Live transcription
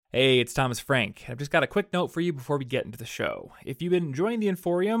Hey, it's Thomas Frank. I've just got a quick note for you before we get into the show. If you've been enjoying the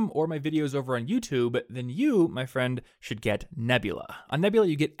Inforium or my videos over on YouTube, then you, my friend, should get Nebula. On Nebula,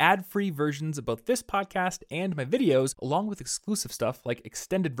 you get ad-free versions of both this podcast and my videos, along with exclusive stuff like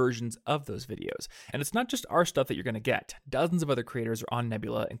extended versions of those videos. And it's not just our stuff that you're going to get. Dozens of other creators are on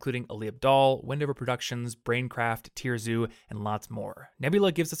Nebula, including Ali Abdaal, Wendover Productions, Braincraft, Tierzoo, and lots more.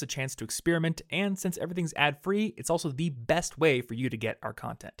 Nebula gives us a chance to experiment, and since everything's ad-free, it's also the best way for you to get our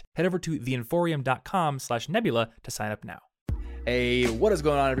content. Head over to theinforium.com/nebula to sign up now. Hey, what is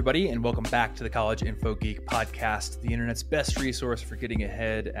going on, everybody? And welcome back to the College Info Geek podcast, the internet's best resource for getting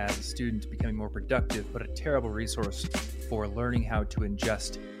ahead as a student, becoming more productive, but a terrible resource for learning how to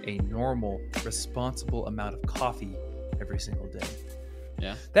ingest a normal, responsible amount of coffee every single day.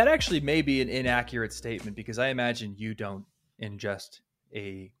 Yeah. That actually may be an inaccurate statement because I imagine you don't ingest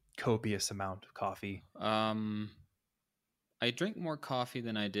a copious amount of coffee. I drink more coffee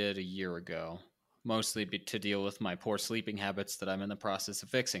than I did a year ago, mostly to deal with my poor sleeping habits that I'm in the process of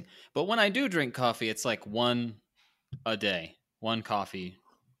fixing. But when I do drink coffee, it's like one a day, one coffee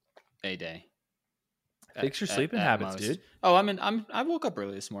a day. Fix your sleeping habits, most. dude. Oh, I woke up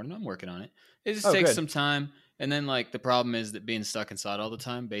early this morning. I'm working on it. It just takes some time. And then like the problem is that being stuck inside all the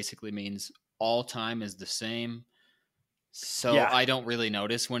time basically means all time is the same. So yeah. I don't really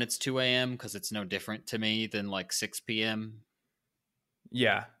notice when it's 2 a.m. because it's no different to me than like 6 p.m.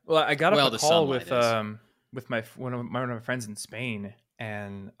 Yeah. Well, I got off a call with one of my friends in Spain,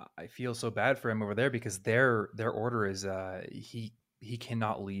 and I feel so bad for him over there because their order is he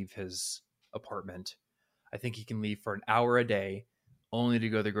cannot leave his apartment. I think he can leave for an hour a day, only to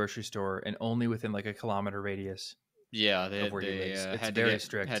go to the grocery store and only within like a kilometer radius. Yeah, of where he lives. It's had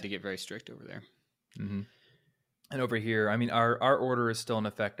to get very strict over there. Mm-hmm. And over here, I mean, our order is still in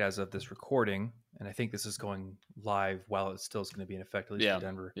effect as of this recording, and I think this is going live while it still is going to be in effect, at least in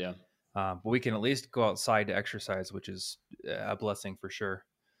Denver. Yeah. But we can at least go outside to exercise, which is a blessing for sure.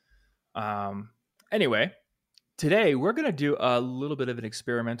 Anyway, today we're going to do a little bit of an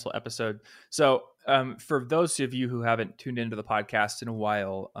experimental episode. So for those of you who haven't tuned into the podcast in a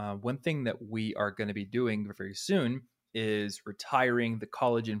while, one thing that we are going to be doing very soon is retiring the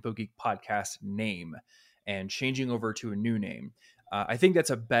College Info Geek podcast name and changing over to a new name. I think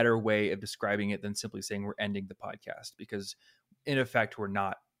that's a better way of describing it than simply saying we're ending the podcast, because in effect, we're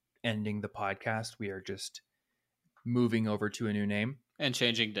not ending the podcast. We are just moving over to a new name. And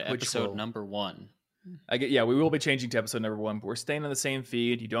changing to episode number 1. We will be changing to episode number 1, but we're staying on the same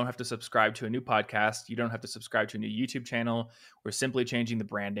feed. You don't have to subscribe to a new podcast. You don't have to subscribe to a new YouTube channel. We're simply changing the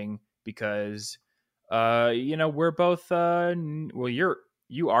branding because, we're both,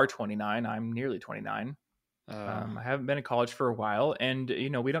 you are 29. I'm nearly 29. I haven't been in college for a while, and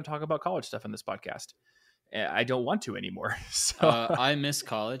we don't talk about college stuff in this podcast. I don't want to anymore. So I miss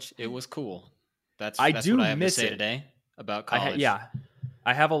college. It was cool. That's what I have miss to say today about college.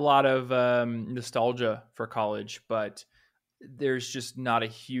 I have a lot of nostalgia for college, but there's just not a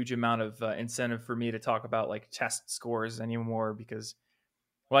huge amount of incentive for me to talk about like test scores anymore because,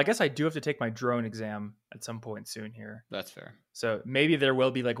 well, I guess I do have to take my drone exam at some point soon here. That's fair. So maybe there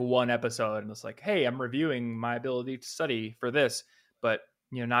will be like one episode and it's like, hey, I'm reviewing my ability to study for this. But,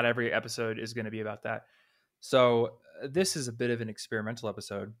 not every episode is going to be about that. So this is a bit of an experimental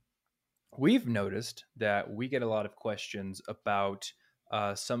episode. We've noticed that we get a lot of questions about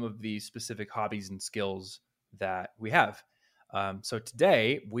some of the specific hobbies and skills that we have. So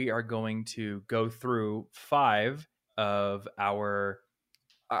today we are going to go through 5 of our,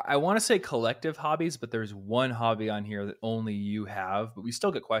 I want to say collective hobbies, but there's one hobby on here that only you have, but we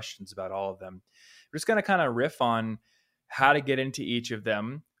still get questions about all of them. We're just going to kind of riff on how to get into each of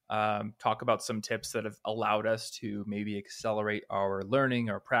them, talk about some tips that have allowed us to maybe accelerate our learning,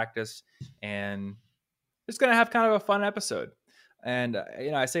 our practice, and it's going to have kind of a fun episode. And,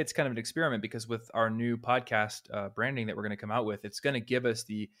 I say it's kind of an experiment because with our new podcast branding that we're going to come out with, it's going to give us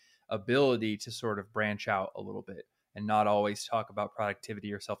the ability to sort of branch out a little bit and not always talk about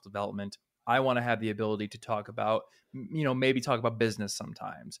productivity or self-development. I want to have the ability to talk about, maybe talk about business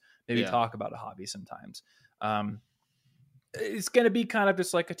sometimes, maybe talk about a hobby sometimes. It's going to be kind of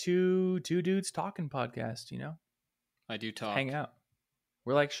just like a two dudes talking podcast, I do talk. Hang out.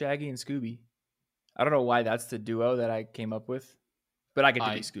 We're like Shaggy and Scooby. I don't know why that's the duo that I came up with, but I get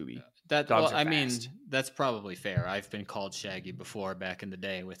to be Scooby. That's probably fair. I've been called Shaggy before back in the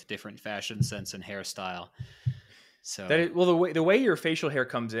day with different fashion sense and hairstyle. So the way your facial hair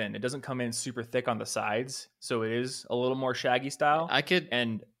comes in, it doesn't come in super thick on the sides, so it is a little more Shaggy style. I could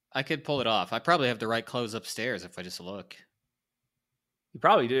pull it off. I probably have the right clothes upstairs if I just look. You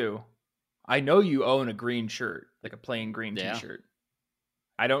probably do. I know you own a green shirt, like a plain green t-shirt.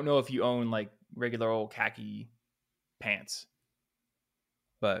 I don't know if you own like regular old khaki pants,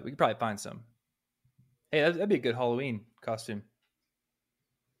 but we could probably find some. Hey, that'd be a good Halloween costume.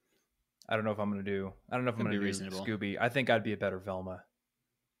 I don't know if I'm gonna do reasonable. Scooby. I think I'd be a better Velma.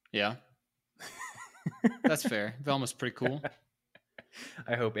 Yeah, that's fair. Velma's pretty cool.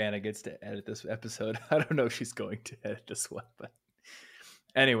 I hope Anna gets to edit this episode. I don't know if she's going to edit this one, but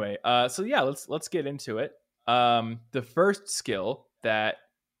anyway. So yeah, let's get into it. The first skill that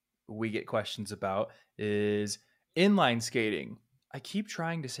we get questions about is inline skating. I keep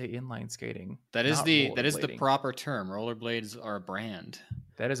trying to say inline skating. That is the proper term. Rollerblades are a brand.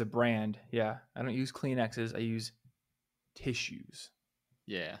 That is a brand. Yeah. I don't use Kleenexes. I use tissues.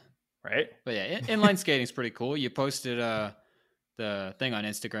 Yeah. Right? But yeah, inline skating is pretty cool. You posted the thing on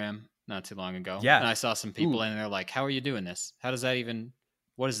Instagram not too long ago. Yeah. And I saw some people and they're like, how are you doing this? How does that even,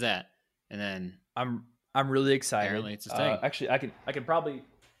 what is that? And then I'm really excited. Apparently it's a thing. Actually, I can probably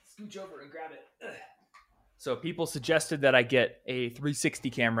scooch over and grab it. Ugh. So people suggested that I get a 360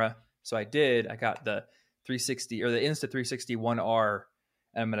 camera. So I did. I got the 360 or the Insta360 1R.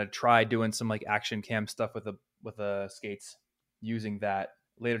 And I'm going to try doing some like action cam stuff with the skates using that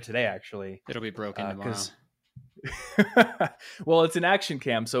later today, actually. It'll be broken tomorrow. Well, it's an action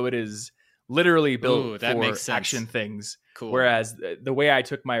cam, so it is literally built for action things. Cool. Whereas the way I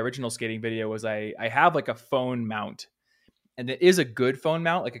took my original skating video was I have like a phone mount, and it is a good phone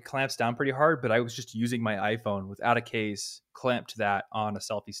mount. Like it clamps down pretty hard, but I was just using my iPhone without a case, clamped that on a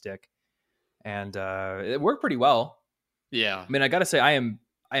selfie stick, and it worked pretty well. Yeah. I mean, I got to say, I am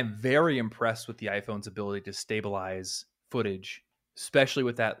very impressed with the iPhone's ability to stabilize footage, especially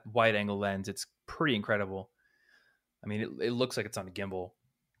with that wide angle lens. It's pretty incredible. I mean, it looks like it's on a gimbal.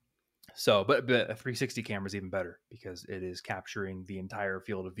 So, but a 360 camera is even better because it is capturing the entire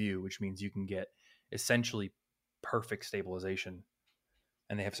field of view, which means you can get essentially perfect stabilization.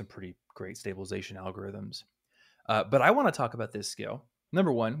 And they have some pretty great stabilization algorithms. But I want to talk about this skill.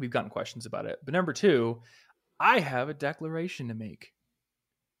 Number one, we've gotten questions about it. But number two, I have a declaration to make.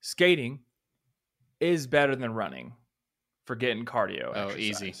 Skating is better than running for getting cardio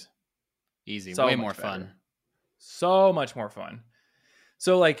exercise. Easy. So way more fun. So much more fun.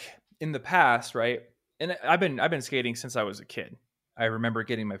 So like in the past, right? And I've been skating since I was a kid. I remember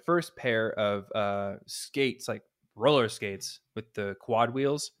getting my first pair of skates, like roller skates with the quad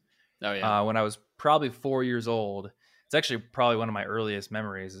wheels. Oh yeah. When I was probably 4 years old. It's actually probably one of my earliest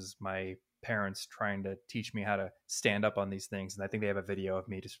memories is my parents trying to teach me how to stand up on these things. And I think they have a video of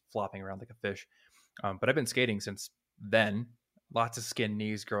me just flopping around like a fish. But I've been skating since then. Lots of skinned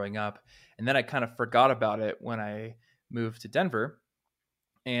knees growing up. And then I kind of forgot about it when I moved to Denver.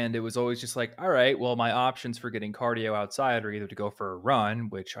 And it was always just like, all right, well, my options for getting cardio outside are either to go for a run,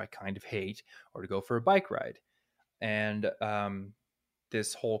 which I kind of hate, or to go for a bike ride. And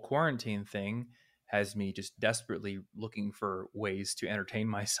this whole quarantine thing has me just desperately looking for ways to entertain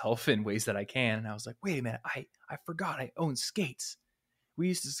myself in ways that I can. And I was like, wait a minute, I forgot I own skates. We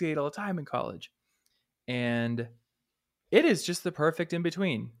used to skate all the time in college. And it is just the perfect in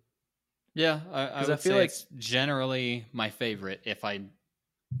between. Yeah, I would feel like it's generally my favorite.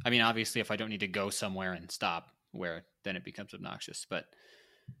 Obviously, if I don't need to go somewhere and stop, where then it becomes obnoxious. But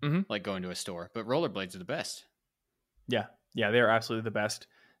like going to a store. But rollerblades are the best. Yeah, they're absolutely the best.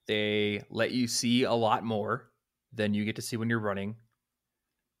 They let you see a lot more than you get to see when you're running.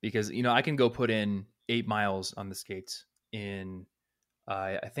 Because I can go put in 8 miles on the skates in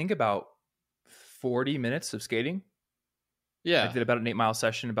I think about 40 minutes of skating. Yeah. I did about an 8-mile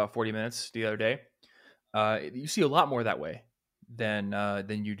session, about 40 minutes the other day. You see a lot more that way than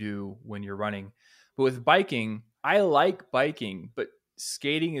you do when you're running. But with biking, I like biking, but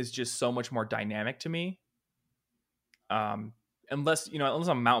skating is just so much more dynamic to me. Unless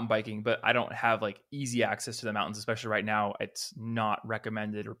I'm mountain biking, but I don't have like easy access to the mountains, especially right now. It's not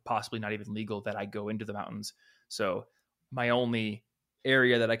recommended or possibly not even legal that I go into the mountains. So my only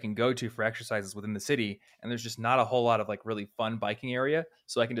area that I can go to for exercises within the city, and there's just not a whole lot of like really fun biking area,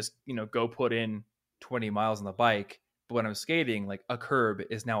 so I can just go put in 20 miles on the bike. But when I'm skating, like a curb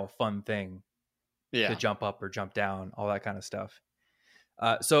is now a fun thing to jump up or jump down, all that kind of stuff.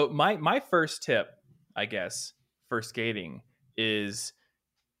 So my first tip, I guess, for skating is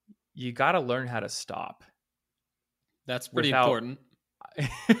you got to learn how to stop. That's pretty important.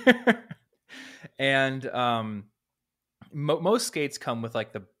 And most skates come with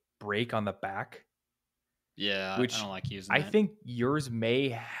like the brake on the back. Yeah, which I don't like using that. I think yours may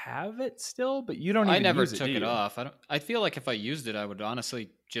have it still, but you don't even I never use took it off. I feel like if I used it, I would honestly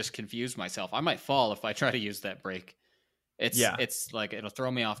just confuse myself. I might fall if I try to use that brake. It's like it'll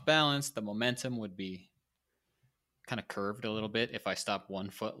throw me off balance. The momentum would be kind of curved a little bit if I stop one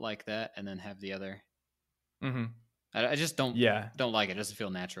foot like that and then have the other. Mm-hmm. I just don't like it. It doesn't feel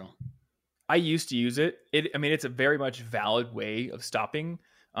natural. I used to use it. I mean, it's a very much valid way of stopping.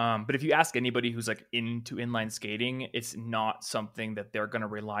 But if you ask anybody who's like into inline skating, it's not something that they're going to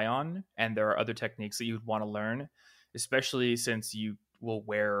rely on. And there are other techniques that you'd want to learn, especially since you will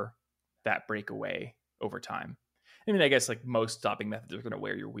wear that break away over time. I mean, I guess like most stopping methods are going to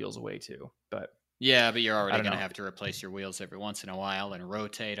wear your wheels away too. But yeah, but you're already going to have to replace your wheels every once in a while and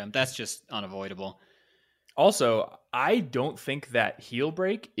rotate them. That's just unavoidable. Also, I don't think that heel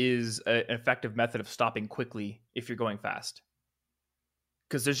brake is an effective method of stopping quickly if you're going fast,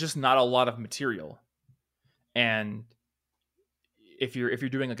 because there's just not a lot of material. And if you're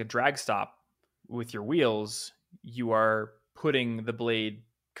doing like a drag stop with your wheels, you are putting the blade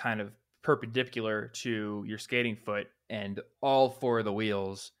kind of perpendicular to your skating foot, and all four of the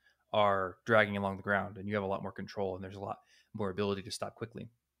wheels are dragging along the ground, and you have a lot more control, and there's a lot more ability to stop quickly.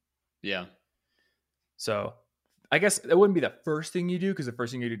 Yeah. So I guess that wouldn't be the first thing you do, because the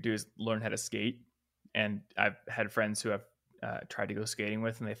first thing you do is learn how to skate. And I've had friends who have tried to go skating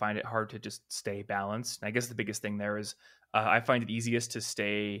with, and they find it hard to just stay balanced. And I guess the biggest thing there is I find it easiest to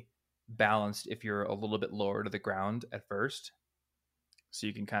stay balanced if you're a little bit lower to the ground at first. So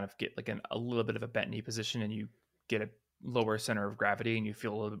you can kind of get like a little bit of a bent knee position, and you get a lower center of gravity, and you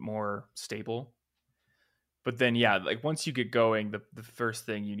feel a little bit more stable. But then, yeah, like once you get going, the first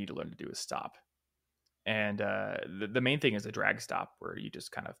thing you need to learn to do is stop. And the main thing is a drag stop, where you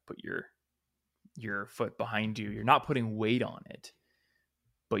just kind of put your foot behind you. You're not putting weight on it,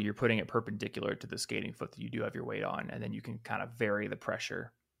 but you're putting it perpendicular to the skating foot that you do have your weight on, and then you can kind of vary the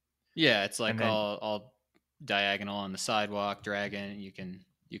pressure. Yeah, it's like all diagonal on the sidewalk, dragging. You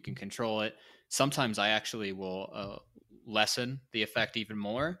can control it. Sometimes I actually will lessen the effect even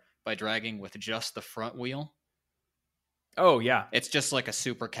more by dragging with just the front wheel. Oh, yeah. It's just like a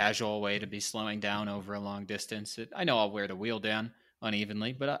super casual way to be slowing down over a long distance. I know I'll wear the wheel down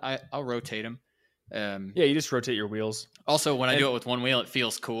unevenly, but I'll rotate them. Yeah, you just rotate your wheels. Also, when I do it with one wheel, it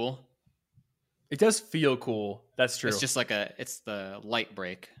feels cool. It does feel cool. That's true. It's just like it's the light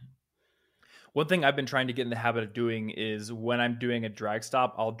brake. One thing I've been trying to get in the habit of doing is when I'm doing a drag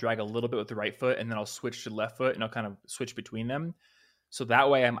stop, I'll drag a little bit with the right foot, and then I'll switch to the left foot, and I'll kind of switch between them. So that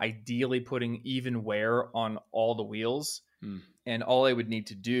way I'm ideally putting even wear on all the wheels. And all I would need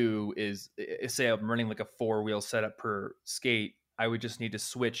to do is, say I'm running like a 4-wheel setup per skate, I would just need to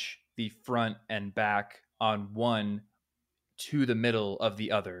switch the front and back on one to the middle of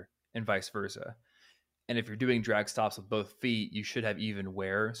the other, and vice versa. And if you're doing drag stops with both feet, you should have even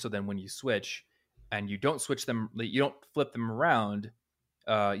wear. So then when you switch and you don't switch them, you don't flip them around,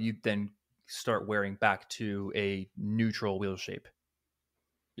 you then start wearing back to a neutral wheel shape.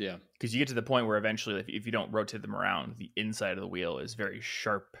 Yeah. Because you get to the point where eventually, if you don't rotate them around, the inside of the wheel is very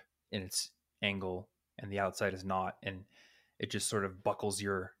sharp in its angle and the outside is not. And it just sort of buckles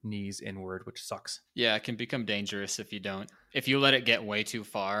your knees inward, which sucks. Yeah, it can become dangerous if you don't. If you let it get way too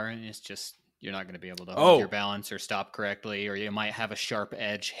far, and it's just, you're not going to be able to hold your balance or stop correctly, or you might have a sharp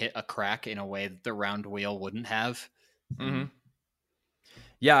edge hit a crack in a way that the round wheel wouldn't have. Mm-hmm.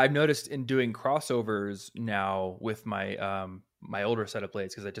 Yeah, I've noticed in doing crossovers now with my my older set of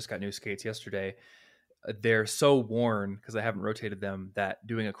blades, because I just got new skates yesterday, they're so worn because I haven't rotated them that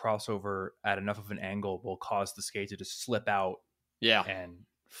doing a crossover at enough of an angle will cause the skate to just slip out. Yeah, and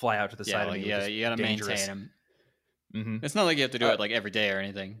fly out to the side. Like, you got to maintain them. Mm-hmm. It's not like you have to do it like every day or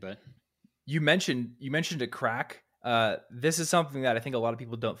anything. But you mentioned a crack. This is something that I think a lot of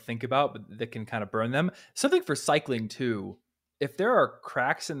people don't think about, but that can kind of burn them. Something for cycling too. If there are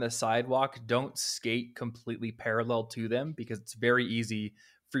cracks in the sidewalk, don't skate completely parallel to them, because it's very easy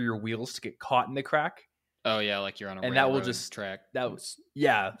for your wheels to get caught in the crack. Oh yeah, like you're on a that will just track. That'll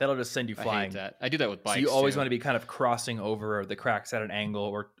just send you flying. I hate that. I do that with bikes. So you always want to be kind of crossing over the cracks at an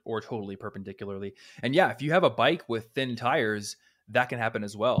angle or totally perpendicularly. And yeah, if you have a bike with thin tires, that can happen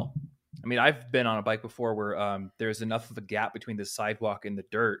as well. I mean, I've been on a bike before where there's enough of a gap between the sidewalk and the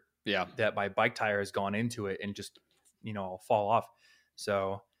dirt that my bike tire has gone into it and just, I'll fall off.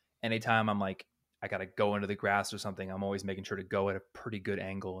 So anytime I'm like, I got to go into the grass or something, I'm always making sure to go at a pretty good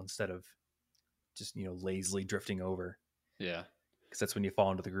angle instead of just, lazily drifting over. Yeah. Because that's when you fall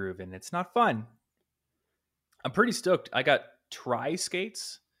into the groove and it's not fun. I'm pretty stoked. I got tri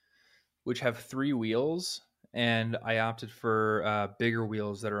skates, which have 3 wheels, and I opted for bigger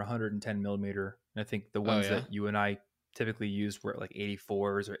wheels that are 110 millimeter. And I think the ones that you and I typically use were like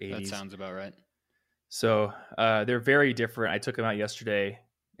 84s or 80s. That sounds about right. So they're very different. I took them out yesterday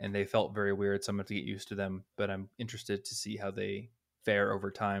and they felt very weird. So I'm going to get used to them, but I'm interested to see how they fare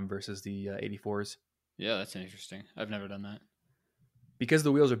over time versus the 84s. Yeah, that's interesting. I've never done that. Because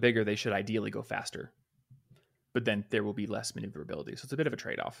the wheels are bigger, they should ideally go faster. But then there will be less maneuverability. So it's a bit of a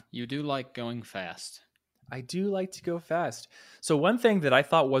trade-off. You do like going fast. I do like to go fast. So one thing that I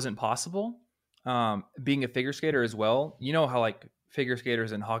thought wasn't possible, being a figure skater as well, you know how like figure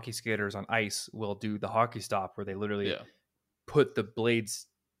skaters and hockey skaters on ice will do the hockey stop where they literally put the blades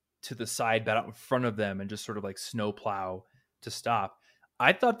to the side but out in front of them and just sort of like snow plow to stop.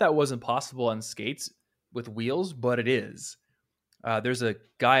 I thought that wasn't possible on skates with wheels, but it is. There's a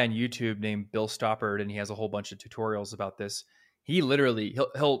guy on YouTube named Bill Stoppard, and he has a whole bunch of tutorials about this. He literally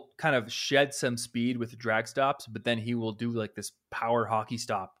he'll kind of shed some speed with drag stops, but then he will do like this power hockey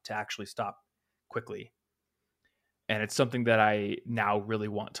stop to actually stop quickly. And it's something that I now really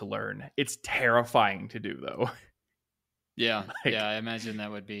want to learn. It's terrifying to do though. Yeah, yeah, I imagine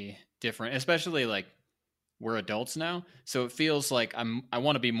that would be different, especially like we're adults now, so it feels like I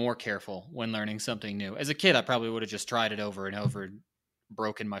want to be more careful when learning something new. As a kid, I probably would have just tried it over and over,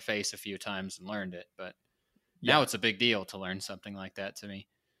 broken my face a few times and learned it, but now it's a big deal to learn something like that to me.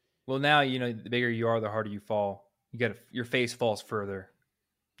 Well, now you know the bigger you are, the harder you fall. Your face falls further.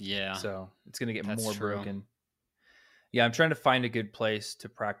 Yeah, so it's gonna get more true. broken. Yeah, I'm trying to find a good place to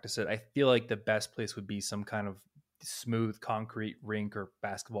practice it. I feel like the best place would be some kind of smooth concrete rink or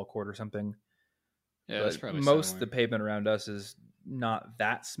basketball court or something. Yeah, that's probably most of the pavement around us is not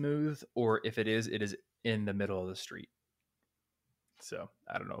that smooth, or if it is in the middle of the street. So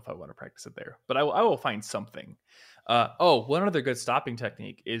I don't know if I want to practice it there, but I will find something. One other good stopping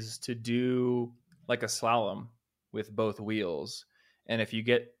technique is to do like a slalom with both wheels. And if you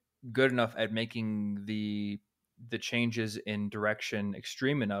get good enough at making the changes in direction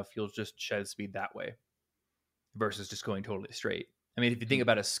extreme enough, you'll just shed speed that way versus just going totally straight. I mean, if you think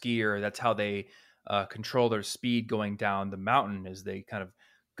about a skier, that's how they control their speed going down the mountain, is they kind of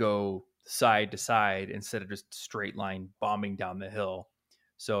go side to side instead of just straight line bombing down the hill.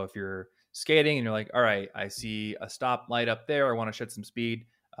 So if you're skating and you're like, all right, I see a stop light up there, I want to shed some speed.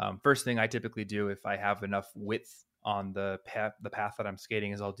 First thing I typically do if I have enough width on the path that I'm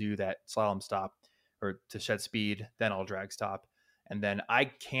skating is I'll do that slalom stop or to shed speed, then I'll drag stop. And then I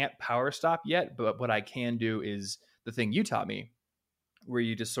can't power stop yet, but what I can do is the thing you taught me, where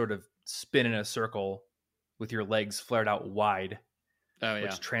you just sort of spin in a circle with your legs flared out wide,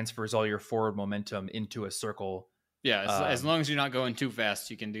 which transfers all your forward momentum into a circle. Yeah, as long as you're not going too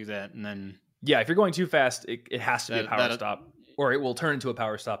fast, you can do that. And then if you're going too fast, it has to be a power stop, or it will turn into a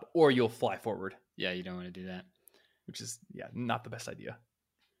power stop, or you'll fly forward. Yeah, you don't want to do that. Which is, not the best idea.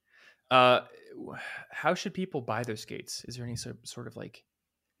 How should people buy their skates? Is there any sort of like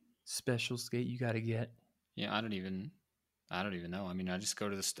special skate you got to get? Yeah, I don't even know. I mean, I just go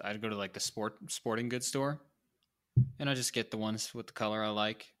to like the sporting goods store, and I just get the ones with the color I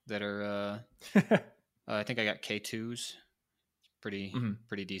like that are. I think I got K2s,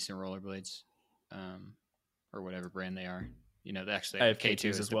 pretty decent rollerblades, or whatever brand they are. You know, actually I have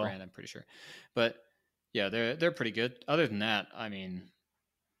K2s as well. Brand, I'm pretty sure, but yeah, they're pretty good. Other than that, I mean,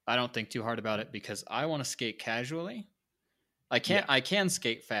 I don't think too hard about it because I want to skate casually. I can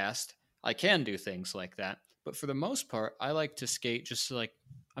skate fast. I can do things like that. But for the most part, I like to skate just like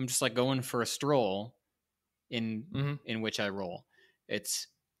I'm just like going for a stroll in which I roll. It's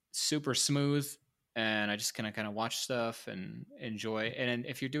super smooth and I just kind of watch stuff and enjoy. And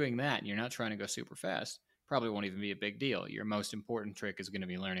if you're doing that and you're not trying to go super fast, probably won't even be a big deal. Your most important trick is going to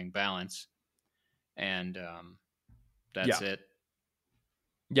be learning balance. And that's it.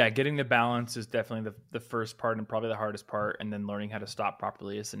 Yeah, getting the balance is definitely the first part and probably the hardest part. And then learning how to stop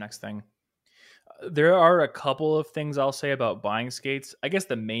properly is the next thing. There are a couple of things I'll say about buying skates. I guess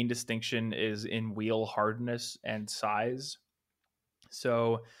the main distinction is in wheel hardness and size.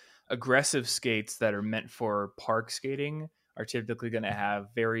 So aggressive skates that are meant for park skating are typically going to have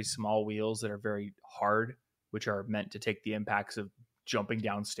very small wheels that are very hard, which are meant to take the impacts of jumping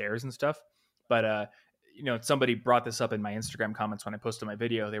down stairs and stuff. But, somebody brought this up in my Instagram comments when I posted my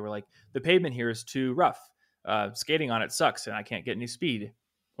video. They were like, the pavement here is too rough. Skating on it sucks and I can't get any speed.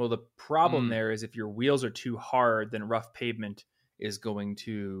 Well, the problem there is if your wheels are too hard, then rough pavement is going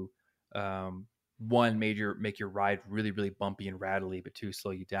to, make your ride really, really bumpy and rattly, but two,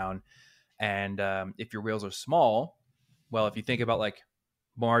 slow you down. And if your wheels are small, well, if you think about like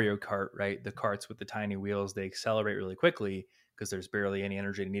Mario Kart, right? The karts with the tiny wheels, they accelerate really quickly because there's barely any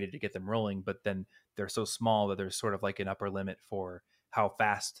energy needed to get them rolling. But then they're so small that there's sort of like an upper limit for how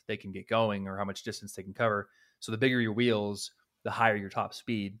fast they can get going or how much distance they can cover. So the bigger your wheels, the higher your top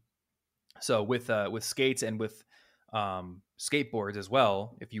speed. So with skates and with skateboards as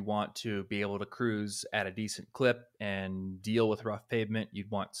well, if you want to be able to cruise at a decent clip and deal with rough pavement, you'd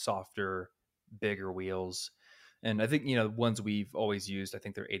want softer bigger wheels. And I think, ones we've always used, I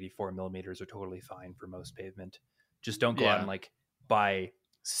think they're 84 millimeters are totally fine for most pavement. Just don't go out and like buy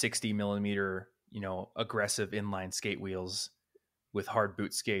 60 millimeter, aggressive inline skate wheels with hard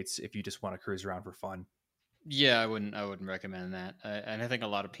boot skates if you just want to cruise around for fun. Yeah, I wouldn't recommend that. And I think a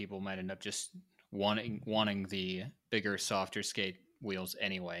lot of people might end up just wanting the bigger, softer skate wheels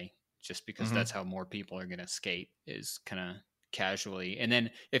anyway, just because that's how more people are going to skate, is kind of casually. And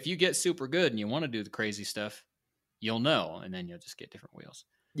then if you get super good and you want to do the crazy stuff, you'll know, and then you'll just get different wheels.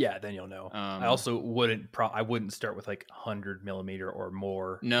 Yeah, then you'll know. I also wouldn't start with like 100 millimeter or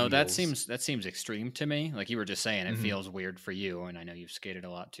more. No, wheels. that seems extreme to me. Like you were just saying, it feels weird for you, and I know you've skated a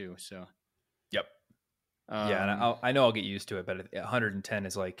lot too. So, yep. Yeah, and I know I'll get used to it, but 110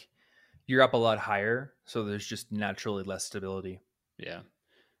 is like you're up a lot higher, so there's just naturally less stability. Yeah,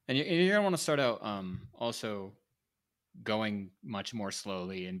 and you're gonna want to start out also going much more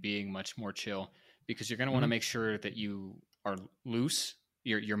slowly and being much more chill, because you're gonna want to make sure that you are loose.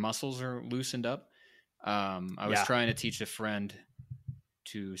 Your muscles are loosened up. I was trying to teach a friend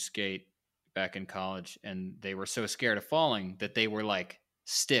to skate back in college, and they were so scared of falling that they were like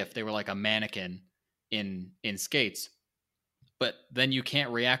stiff. They were like a mannequin in skates. But then you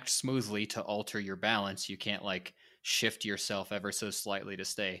can't react smoothly to alter your balance. You can't like shift yourself ever so slightly to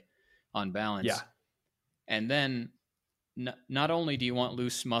stay on balance. Yeah. And then not only do you want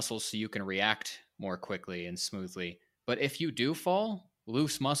loose muscles so you can react more quickly and smoothly, but if you do fall,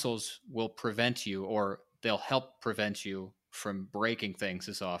 loose muscles will prevent you, or they'll help prevent you from breaking things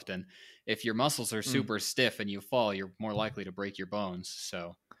as often. If your muscles are super stiff and you fall, you're more likely to break your bones.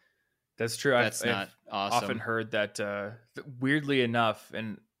 So that's true. That's not awesome. Often heard that, weirdly enough,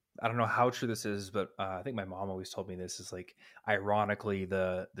 and I don't know how true this is, but I think my mom always told me this, is like, ironically,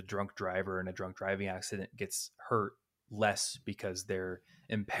 the drunk driver in a drunk driving accident gets hurt less because their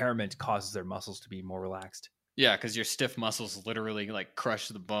impairment causes their muscles to be more relaxed. Yeah, because your stiff muscles literally like crush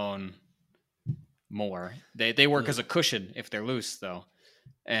the bone more. They work as a cushion if they're loose, though.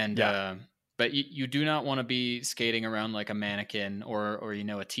 And but you do not want to be skating around like a mannequin or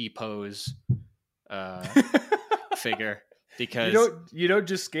a T-pose figure, because you don't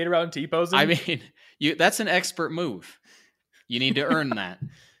just skate around T-posing. I mean, that's an expert move. You need to earn that.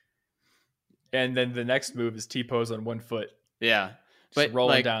 And then the next move is T-pose on one foot. Yeah, but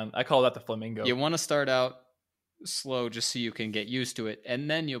rolling down. I call that the flamingo. You want to start out slow just so you can get used to it, and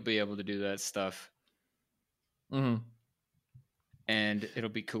then you'll be able to do that stuff. And it'll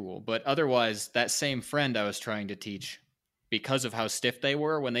be cool. But otherwise, that same friend I was trying to teach, because of how stiff they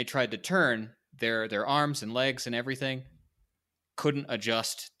were, when they tried to turn, their arms and legs and everything couldn't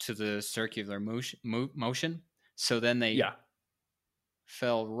adjust to the circular motion. So then they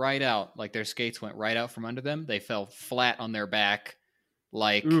fell right out. Like their skates went right out from under them. They fell flat on their back,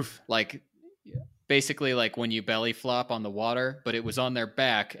 like basically like when you belly flop on the water, but it was on their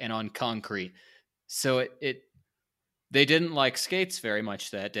back and on concrete. So they didn't like skates very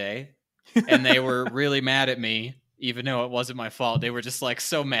much that day, and they were really mad at me, even though it wasn't my fault. They were just like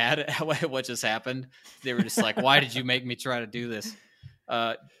so mad at what just happened. They were just like, "Why did you make me try to do this?"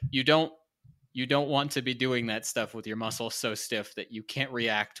 You don't want to be doing that stuff with your muscles so stiff that you can't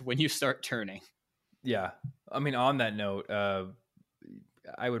react when you start turning. Yeah, I mean, on that note,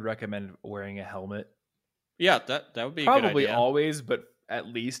 I would recommend wearing a helmet. Yeah, that would be probably a good idea. Always, but at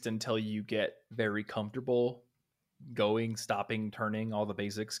least until you get very comfortable going, stopping, turning, all the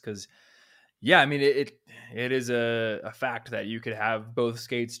basics. Because I mean, it is a fact that you could have both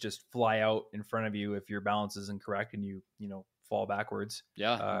skates just fly out in front of you if your balance is incorrect and you fall backwards.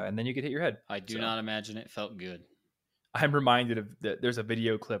 And then you could hit your head. I do not imagine it felt good. I'm reminded of there's a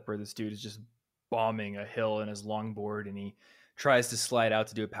video clip where this dude is just bombing a hill in his longboard, and he tries to slide out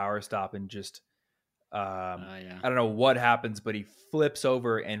to do a power stop, and just I don't know what happens, but he flips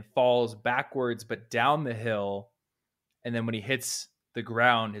over and falls backwards but down the hill. And then when he hits the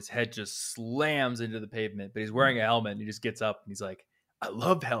ground, his head just slams into the pavement, but he's wearing a helmet, and he just gets up and he's like, I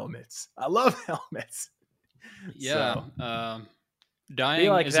love helmets. Yeah. So, dying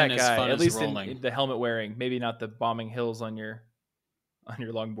like isn't that as guy, fun at as least rolling. in the helmet wearing, maybe not the bombing hills on your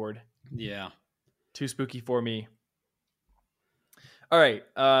longboard. Yeah. Too spooky for me. All right.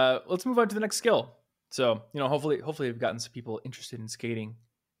 Let's move on to the next skill. So, hopefully we've gotten some people interested in skating,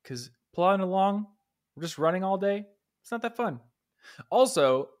 because plodding along, we're just running all day. It's not that fun.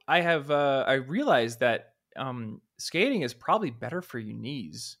 Also, I realized that skating is probably better for your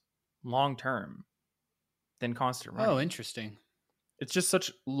knees long term than constant running. Oh, interesting. It's just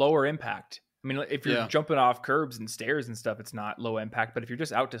such lower impact. I mean, if you're jumping off curbs and stairs and stuff, it's not low impact. But if you're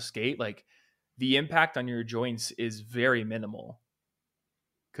just out to skate, like, the impact on your joints is very minimal.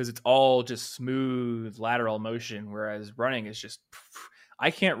 because it's all just smooth lateral motion, whereas running is just,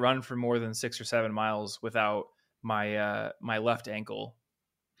 I can't run for more than 6 or 7 miles without my left ankle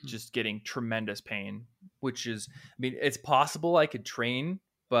just getting tremendous pain, which is, I mean, it's possible I could train,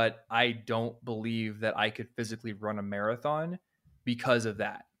 but I don't believe that I could physically run a marathon because of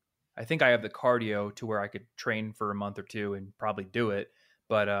that. I think I have the cardio to where I could train for a month or two and probably do it,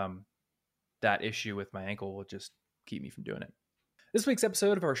 but that issue with my ankle will just keep me from doing it. This week's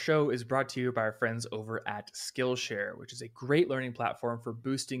episode of our show is brought to you by our friends over at Skillshare, which is a great learning platform for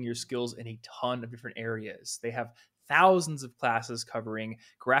boosting your skills in a ton of different areas. They have thousands of classes covering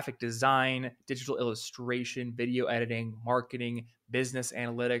graphic design, digital illustration, video editing, marketing, business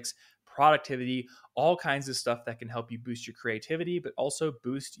analytics, productivity, all kinds of stuff that can help you boost your creativity, but also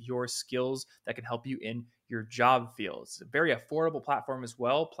boost your skills that can help you in your job field. It's a very affordable platform as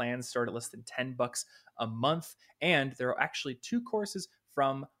well. Plans start at less than $10 a month. And there are actually 2 courses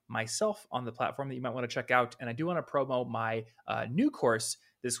from myself on the platform that you might want to check out. And I do want to promo my new course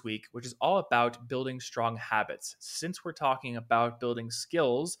this week, which is all about building strong habits. Since we're talking about building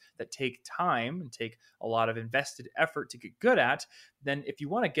skills that take time and take a lot of invested effort to get good at, then if you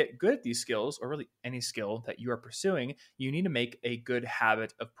want to get good at these skills, or really any skill that you are pursuing, you need to make a good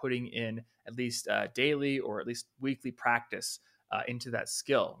habit of putting in at least daily or at least weekly practice into that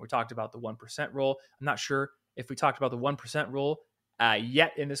skill. We talked about the 1% rule. I'm not sure if we talked about the 1% rule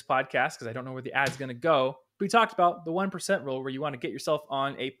yet in this podcast, because I don't know where the ad's going to go. But we talked about the 1% rule, where you want to get yourself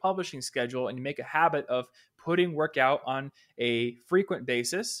on a publishing schedule and you make a habit of putting work out on a frequent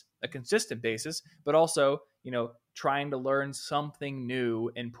basis, a consistent basis, but also, trying to learn something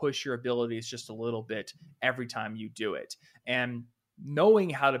new and push your abilities just a little bit every time you do it. And knowing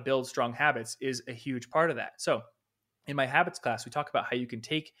how to build strong habits is a huge part of that. So in my habits class, we talk about how you can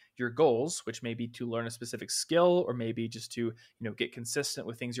take your goals, which may be to learn a specific skill or maybe just to, get consistent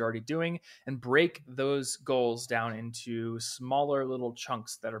with things you're already doing, and break those goals down into smaller little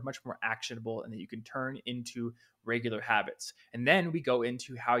chunks that are much more actionable and that you can turn into regular habits. And then we go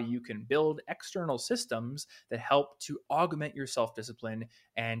into how you can build external systems that help to augment your self-discipline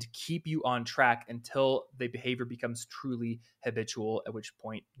and keep you on track until the behavior becomes truly habitual, at which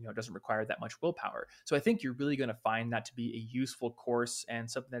point, it doesn't require that much willpower. So I think you're really going to find that to be a useful course and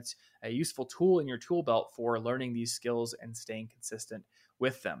something that's a useful tool in your tool belt for learning these skills and staying consistent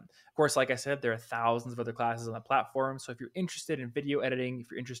with them. Of course, like I said, there are thousands of other classes on the platform. So if you're interested in video editing,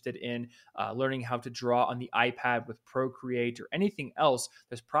 if you're interested in learning how to draw on the iPad with Procreate or anything else,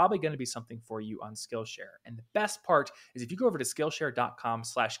 there's probably going to be something for you on Skillshare. And the best part is if you go over to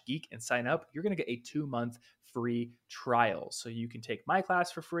Skillshare.com/geek and sign up, you're going to get a 2-month free trial. So you can take my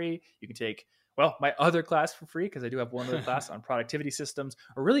class for free. You can take my other class for free, because I do have one other class on productivity systems,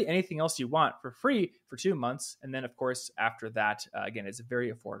 or really anything else you want for free for 2 months. And then, of course, after that, again, it's a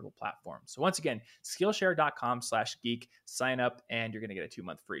very affordable platform. So once again, Skillshare.com/geek, sign up, and you're going to get a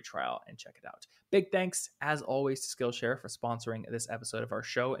 2-month free trial and check it out. Big thanks, as always, to Skillshare for sponsoring this episode of our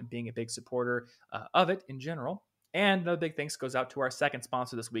show and being a big supporter of it in general. And another big thanks goes out to our second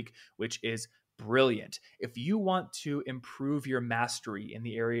sponsor this week, which is Brilliant. If you want to improve your mastery in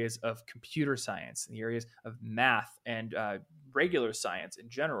the areas of computer science, in the areas of math and regular science in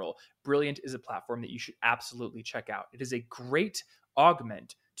general, Brilliant is a platform that you should absolutely check out. It is a great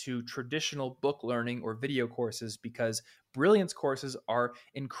augment to traditional book learning or video courses, because Brilliant's courses are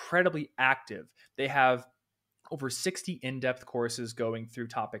incredibly active. They have over 60 in-depth courses going through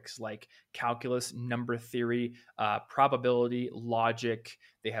topics like calculus, number theory, probability, logic.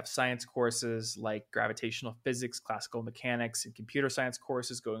 They have science courses like gravitational physics, classical mechanics, and computer science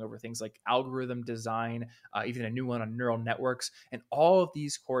courses going over things like algorithm design, even a new one on neural networks. And all of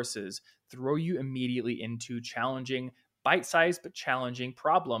these courses throw you immediately into challenging, bite-sized but challenging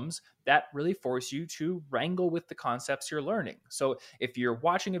problems that really force you to wrangle with the concepts you're learning. So if you're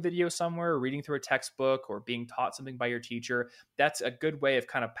watching a video somewhere, or reading through a textbook, or being taught something by your teacher, that's a good way of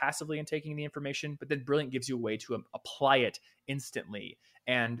kind of passively intaking the information. But then Brilliant gives you a way to apply it instantly.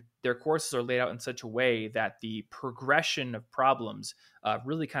 And their courses are laid out in such a way that the progression of problems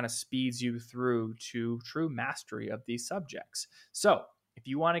really kind of speeds you through to true mastery of these subjects. So if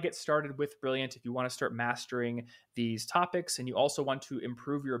you want to get started with Brilliant, if you want to start mastering these topics, and you also want to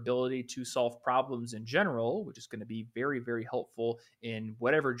improve your ability to solve problems in general, which is going to be very, very helpful in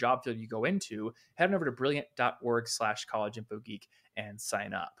whatever job field you go into, head on over to brilliant.org/collegeinfogeek and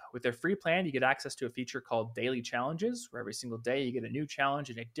sign up. With their free plan, you get access to a feature called Daily Challenges, where every single day you get a new challenge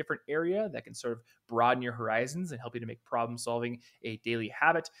in a different area that can sort of broaden your horizons and help you to make problem solving a daily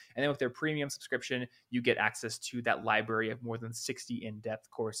habit. And then with their premium subscription, you get access to that library of more than 60 in-depth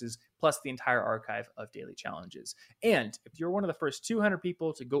courses, plus the entire archive of daily challenges. And if you're one of the first 200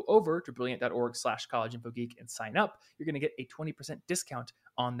 people to go over to brilliant.org/collegeinfogeek and sign up, you're going to get a 20% discount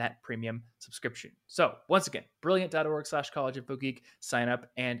on that premium subscription. So once again, brilliant.org/collegeinfogeek, sign up.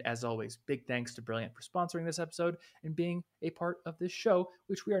 And as always, big thanks to Brilliant for sponsoring this episode and being a part of this show,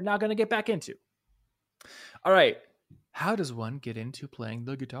 which we are now going to get back into. All right. How does one get into playing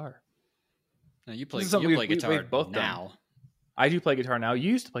the guitar? Now you play guitar we've both now. Done. I do play guitar now.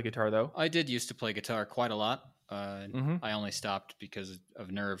 You used to play guitar, though. I did used to play guitar quite a lot. I only stopped because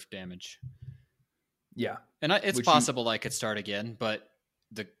of nerve damage. Yeah. And it's possible I could start again, but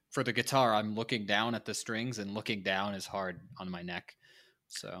for the guitar, I'm looking down at the strings, and looking down is hard on my neck.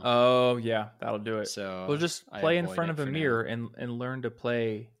 So. Oh, yeah. That'll do it. So we'll just play in front of a mirror and learn to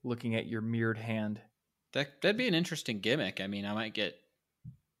play looking at your mirrored hand. That'd be an interesting gimmick. I mean, I could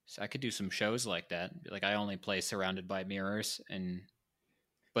do some shows like that. Like, I only play surrounded by mirrors,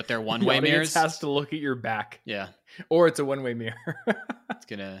 but they're one-way mirrors. The audience has to look at your back. Yeah. Or it's a one-way mirror.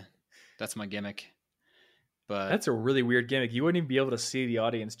 That's my gimmick. But that's a really weird gimmick. You wouldn't even be able to see the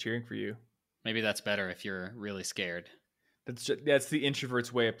audience cheering for you. Maybe that's better if you're really scared. That's the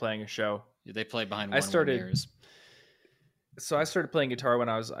introvert's way of playing a show. They play behind one-way mirrors. So I started playing guitar when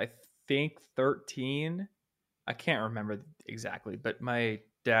I was, I think, 13. I can't remember exactly, but my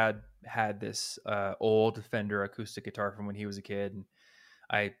dad had this old Fender acoustic guitar from when he was a kid, and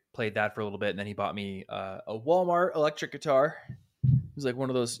I played that for a little bit, and then he bought me a Walmart electric guitar. It was like one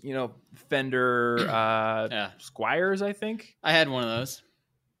of those, Fender Squires, I think. I had one of those.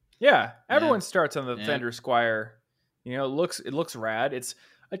 Yeah, everyone starts on the Fender Squire. It looks rad. It's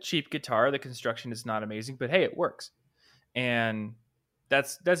a cheap guitar. The construction is not amazing, but hey, it works. And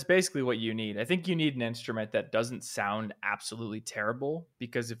that's basically what you need. I think you need an instrument that doesn't sound absolutely terrible,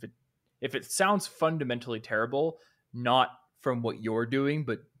 because if it sounds fundamentally terrible, not from what you're doing,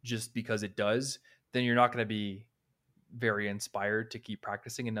 but just because it does, then you're not going to be very inspired to keep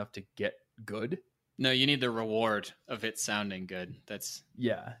practicing enough to get good. No, you need the reward of it sounding good. That's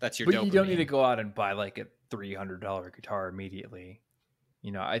your but dopamine. You don't need to go out and buy like a $300 guitar immediately.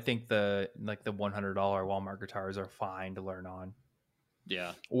 I think the $100 Walmart guitars are fine to learn on.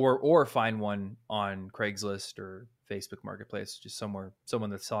 Yeah. Or find one on Craigslist or Facebook Marketplace, just someone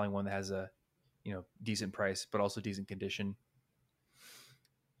that's selling one that has a decent price but also decent condition.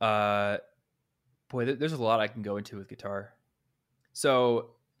 There's a lot I can go into with guitar.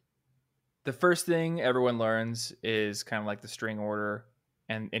 So the first thing everyone learns is kind of like the string order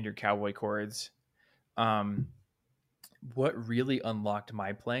and your cowboy chords. What really unlocked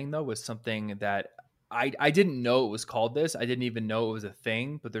my playing, though, was something that I didn't know it was called this. I didn't even know it was a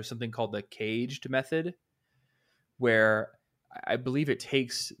thing, but there's something called the caged method, where I believe it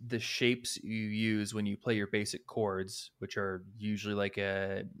takes the shapes you use when you play your basic chords, which are usually like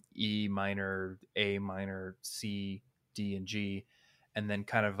a E minor, A minor, C, D, and G, and then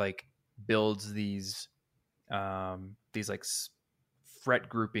kind of like builds these like fret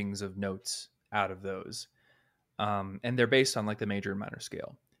groupings of notes out of those. And they're based on like the major and minor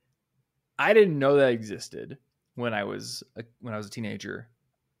scale. I didn't know that existed when I was a teenager.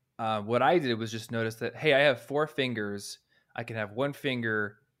 What I did was just notice that, hey, I have 4 fingers. I can have one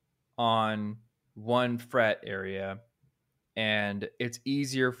finger on one fret area, and it's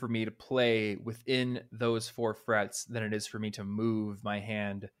easier for me to play within those 4 frets than it is for me to move my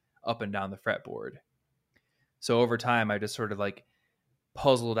hand up and down the fretboard. So over time, I just sort of like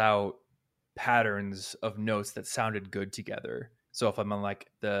puzzled out patterns of notes that sounded good together. So if I'm on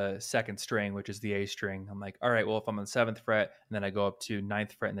like the 2nd string, which is the A string, I'm like, all right, well, if I'm on 7th fret and then I go up to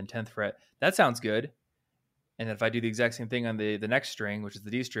 9th fret and then 10th fret, that sounds good. And if I do the exact same thing on the next string, which is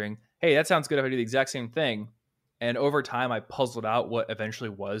the D string, hey, that sounds good if I do the exact same thing. And over time, I puzzled out what eventually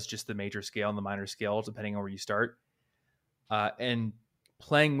was just the major scale and the minor scale, depending on where you start. And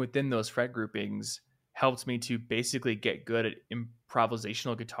playing within those fret groupings helped me to basically get good at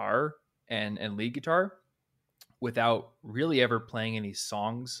improvisational guitar and lead guitar without really ever playing any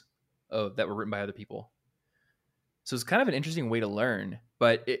songs that were written by other people. So it's kind of an interesting way to learn,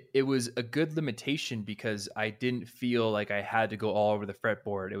 but it was a good limitation because I didn't feel like I had to go all over the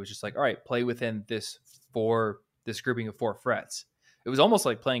fretboard. It was just like, all right, play within this grouping of 4 frets. It was almost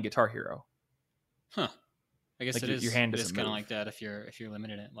like playing Guitar Hero. Huh. I guess like it is. Your hand is kind of move. like that if you're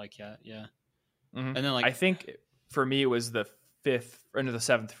limited it like that. Yeah. Mm-hmm. And then like I think for me it was the 5th or the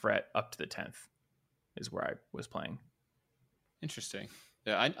 7th fret up to the 10th is where I was playing. Interesting.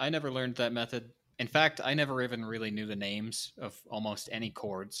 Yeah, I never learned that method. In fact, I never even really knew the names of almost any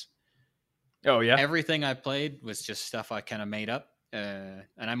chords. Oh yeah. Everything I played was just stuff I kind of made up, and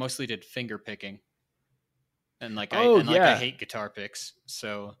I mostly did finger picking. And Oh I yeah. hate guitar picks,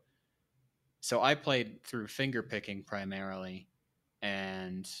 so I played through finger picking primarily,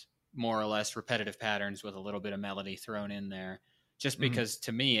 and more or less repetitive patterns with a little bit of melody thrown in there. Just Mhm. because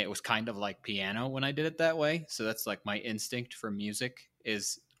to me it was kind of like piano when I did it that way. So that's like my instinct for music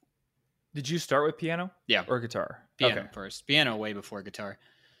is Did you start with piano yeah, or guitar? Okay. piano first. Piano way before guitar.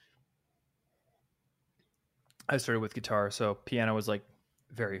 I started with guitar, so piano was like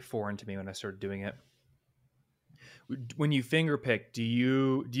very foreign to me when I started doing it. When you finger pick, do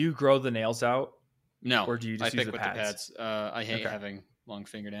you grow the nails out No, or do you I just use pick the with the pads? pads. I hate Okay. having long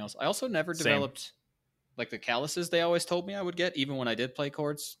fingernails. I also never Same. developed like the calluses they always told me I would get, even when I did play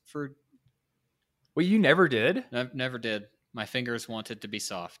chords for. Well, you never did? Never did. My fingers wanted to be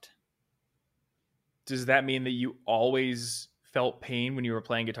soft. Does that mean that you always felt pain when you were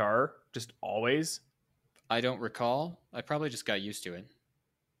playing guitar? Just always? I don't recall. I probably just got used to it.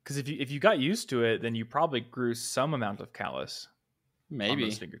 Because if you got used to it, then you probably grew some amount of callus on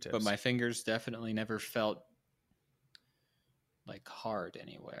those Maybe, but fingertips. my fingers definitely never felt like hard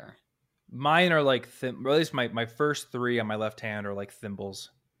anywhere. Mine are like thin, or at least my first three on my left hand are like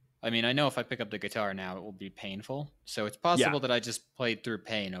thimbles. I mean, I know if I pick up the guitar now, it will be painful. So it's Yeah, possible that I just played through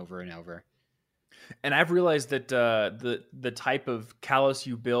pain over and over. and I've realized that the type of callus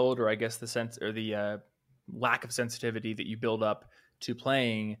you build, or I guess the sense or the lack of sensitivity that you build up to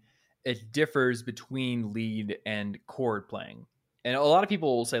playing, it differs between lead and chord playing. And a lot of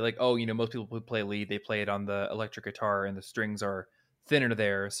people will say like, oh, most people who play lead, they play it on the electric guitar, and the strings are thinner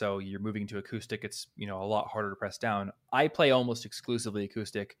there, so you're moving to acoustic. It's a lot harder to press down. I play almost exclusively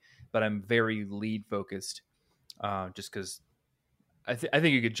acoustic, but I'm very lead focused, just because I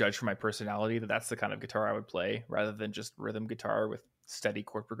think you could judge from my personality that that's the kind of guitar I would play rather than just rhythm guitar with steady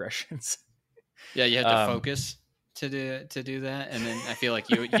chord progressions. Yeah, you had to um, focus to do that, and then I feel like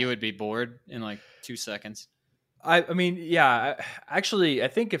you would be bored in like 2 seconds. I mean, yeah. Actually, I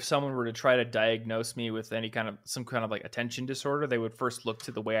think if someone were to try to diagnose me with some kind of like attention disorder, they would first look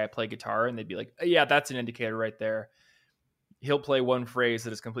to the way I play guitar, and they'd be like, "Yeah, that's an indicator right there." He'll play one phrase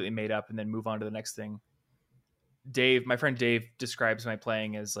that is completely made up, and then move on to the next thing. My friend Dave, describes my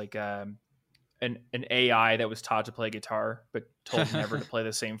playing as like an AI that was taught to play guitar, but told never to play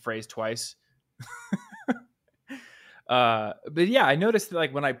the same phrase twice. But yeah, I noticed that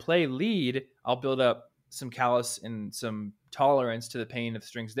like when I play lead, I'll build up some callus and some tolerance to the pain of the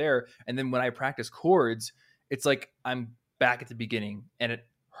strings there, and then when I practice chords, it's like I'm back at the beginning, and it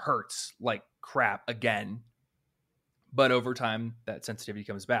hurts like crap again. But over time, that sensitivity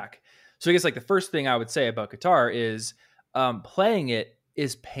comes back. So I guess like the first thing I would say about guitar is playing it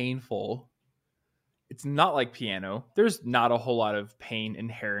is painful. It's not like piano. There's not a whole lot of pain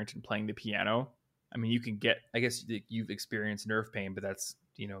inherent in playing the piano. I mean, I guess you've experienced nerve pain, but that's,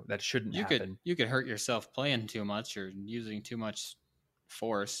 that shouldn't happen. You could hurt yourself playing too much or using too much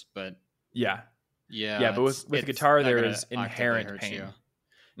force, but Yeah. Yeah. yeah, But with it's guitar, not there gonna is actively inherent hurt you. pain.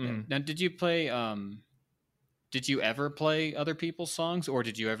 Yeah. Mm. Now, did you play? Did you ever play other people's songs, or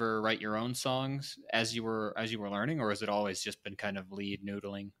did you ever write your own songs as you were learning, or has it always just been kind of lead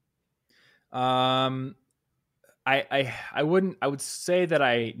noodling? Um, I would say that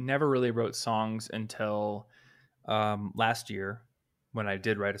I never really wrote songs until last year when I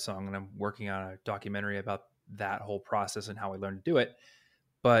did write a song, and I'm working on a documentary about that whole process and how I learned to do it.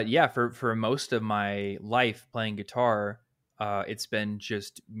 But yeah, for most of my life playing guitar, it's been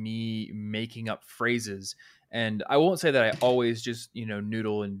just me making up phrases. And I won't say that I always just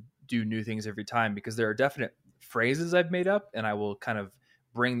noodle and do new things every time, because there are definite phrases I've made up, and I will kind of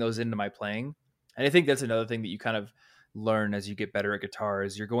bring those into my playing. And I think that's another thing that you kind of learn as you get better at guitar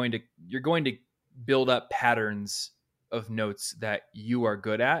is you're going to build up patterns of notes that you are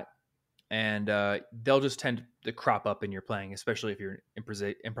good at, and they'll just tend to crop up in your playing, especially if you're an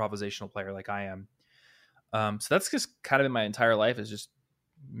improvisational player like I am. So that's just kind of in my entire life is just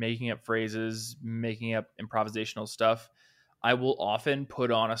making up phrases, making up improvisational stuff. I will often put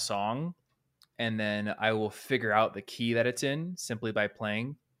on a song, and then I will figure out the key that it's in simply by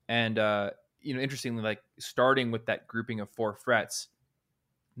playing. And interestingly, like starting with that grouping of 4 frets,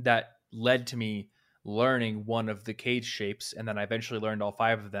 that led to me learning one of the cage shapes, and then I eventually learned all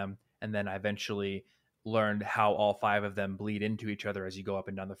 5 of them, and then I eventually learned how all 5 of them bleed into each other as you go up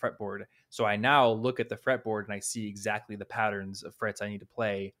and down the fretboard. So I now look at the fretboard and I see exactly the patterns of frets I need to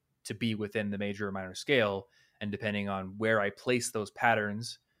play to be within the major or minor scale, and depending on where I place those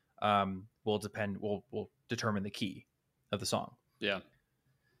patterns, will determine the key. of the song. Yeah.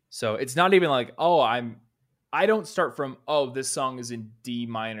 So it's not even like, I don't start from, this song is in D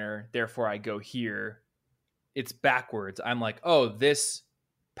minor, therefore I go here. It's backwards. I'm like, this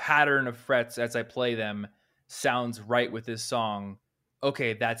pattern of frets as I play them sounds right with this song.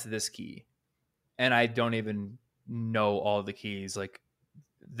 Okay, that's this key. And I don't even know all the keys. Like,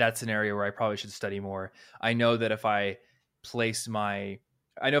 that's an area where I probably should study more. I know that if I play a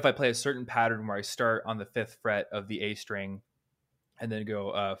certain pattern where I start on the 5th fret of the A string and then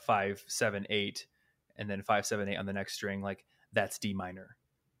go 5, 7, 8, and then 5, 7, 8 on the next string, like that's D minor,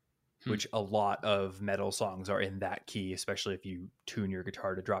 which a lot of metal songs are in that key, especially if you tune your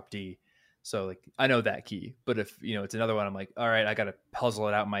guitar to drop D. So like I know that key, but if it's another one, I'm like, all right, I got to puzzle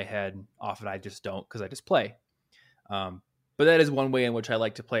it out in my head. Often I just don't, because I just play. But that is one way in which I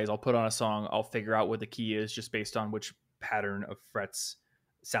like to play. Is I'll put on a song, I'll figure out what the key is just based on which pattern of frets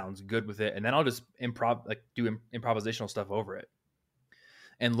sounds good with it, and then I'll just do improvisational stuff over it.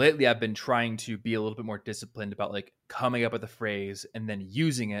 And lately I've been trying to be a little bit more disciplined about like coming up with a phrase and then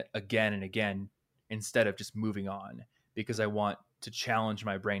using it again and again instead of just moving on, because I want to challenge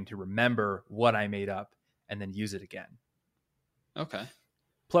my brain to remember what I made up and then use it again. Okay.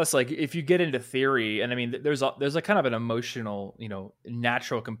 Plus, like if you get into theory, and I mean, there's a kind of an emotional,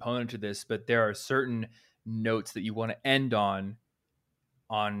 natural component to this, but there are certain notes that you want to end on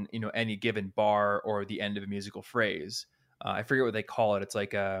any given bar or the end of a musical phrase. I forget what they call it. It's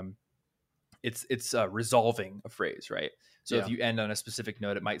like it's resolving a phrase, right? So if you end on a specific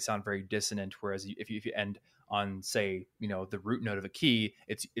note, it might sound very dissonant. Whereas if you end on, say, the root note of a key,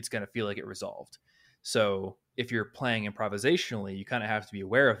 it's going to feel like it resolved. So if you're playing improvisationally, you kind of have to be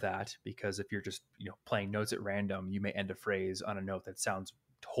aware of that, because if you're just playing notes at random, you may end a phrase on a note that sounds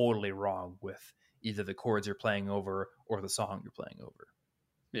totally wrong with either the chords you're playing over or the song you're playing over.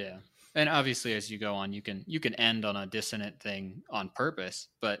 Yeah. And obviously, as you go on, you can end on a dissonant thing on purpose.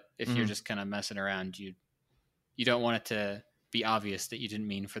 But if you're just kind of messing around, you don't want it to be obvious that you didn't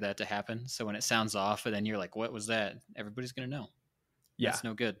mean for that to happen. So when it sounds off, and then you're like, "What was that?" Everybody's gonna know. Yeah, it's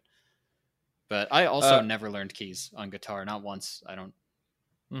no good. But I also never learned keys on guitar, not once. I don't.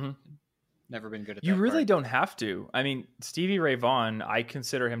 Never been good at that. You really don't have to. I mean, Stevie Ray Vaughan, I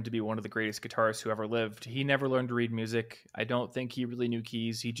consider him to be one of the greatest guitarists who ever lived. He never learned to read music. I don't think he really knew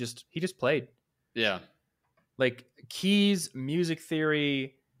keys. He just played. Yeah. Like keys, music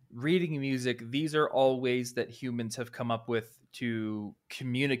theory, reading music, these are all ways that humans have come up with to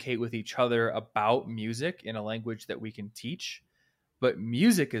communicate with each other about music in a language that we can teach. But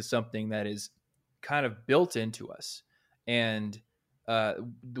music is something that is kind of built into us. And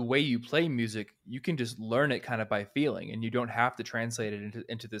the way you play music, you can just learn it kind of by feeling, and you don't have to translate it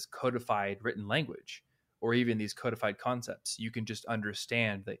into this codified written language or even these codified concepts. You can just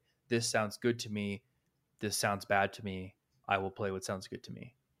understand that this sounds good to me, this sounds bad to me, I will play what sounds good to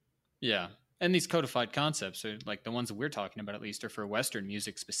me. Yeah. And these codified concepts are like the ones that we're talking about, at least, are for Western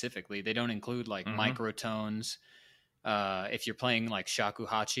music specifically. They don't include like microtones. If you're playing like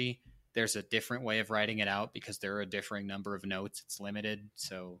shakuhachi, there's a different way of writing it out because there are a differing number of notes. It's limited,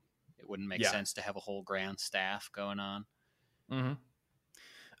 so it wouldn't make sense to have a whole grand staff going on.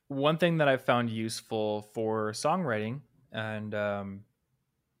 One thing that I've found useful for songwriting, and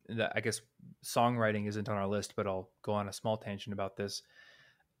I guess songwriting isn't on our list, but I'll go on a small tangent about this.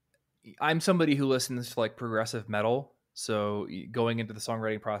 I'm somebody who listens to like progressive metal. So going into the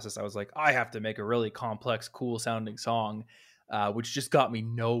songwriting process, I was like, I have to make a really complex, cool sounding song, which just got me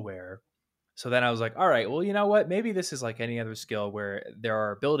nowhere. So then I was like, all right, well, you know what? Maybe this is like any other skill where there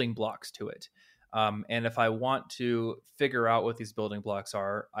are building blocks to it. And if I want to figure out what these building blocks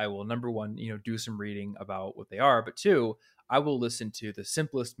are, I will, number one, do some reading about what they are. But two, I will listen to the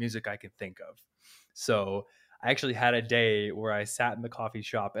simplest music I can think of. So I actually had a day where I sat in the coffee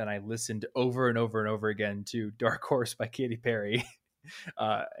shop and I listened over and over and over again to Dark Horse by Katy Perry.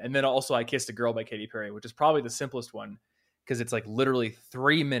 And then also I Kissed a Girl by Katy Perry, which is probably the simplest one because it's like literally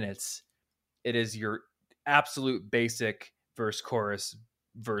 3 minutes. It is your absolute basic verse, chorus,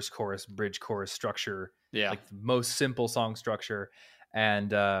 bridge, chorus structure. Yeah. Like the most simple song structure.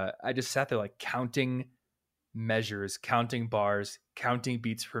 And I just sat there like counting measures, counting bars, counting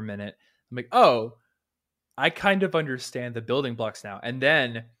beats per minute. I'm like, oh, I kind of understand the building blocks now. And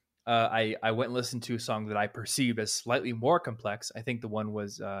then I went and listened to a song that I perceived as slightly more complex. I think the one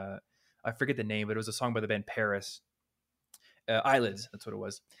was, I forget the name, but it was a song by the band Paris. Eyelids, that's what it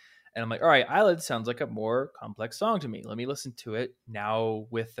was. And I'm like, all right, Eyelids sounds like a more complex song to me. Let me listen to it now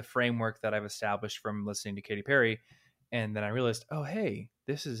with the framework that I've established from listening to Katy Perry. And then I realized, oh, hey,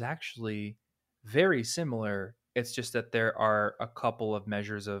 this is actually very similar. It's just that there are a couple of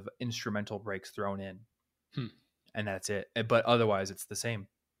measures of instrumental breaks thrown in. and that's it. But otherwise it's the same.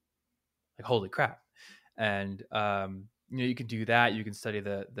 Like, holy crap. And you can do that. You can study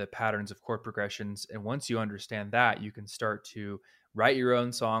the patterns of chord progressions, and once you understand that, you can start to write your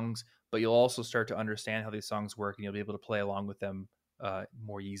own songs, but you'll also start to understand how these songs work, and you'll be able to play along with them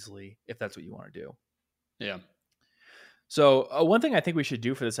more easily if that's what you want to do. Yeah. So one thing I think we should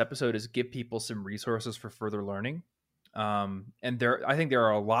do for this episode is give people some resources for further learning. And I think there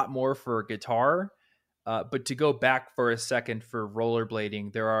are a lot more for guitar. But to go back for a second for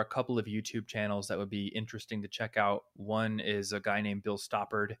rollerblading, there are a couple of YouTube channels that would be interesting to check out. One is a guy named Bill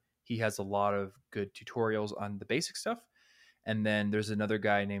Stoppard. He has a lot of good tutorials on the basic stuff. And then there's another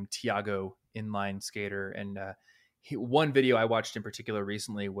guy named Tiago, inline skater. And one video I watched in particular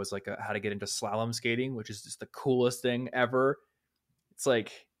recently was like how to get into slalom skating, which is just the coolest thing ever. It's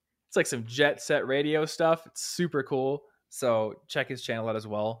like some Jet Set Radio stuff. It's super cool. So check his channel out as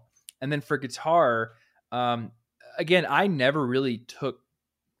well. And then for guitar, again, I never really took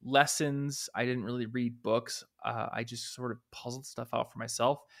lessons. I didn't really read books. I just sort of puzzled stuff out for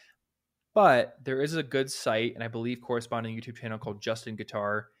myself. But there is a good site, and I believe corresponding YouTube channel called Justin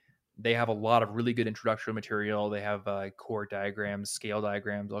Guitar. They have a lot of really good introductory material. They have chord diagrams, scale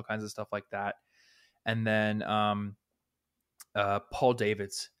diagrams, all kinds of stuff like that. And then Paul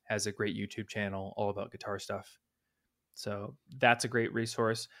Davids has a great YouTube channel all about guitar stuff. So that's a great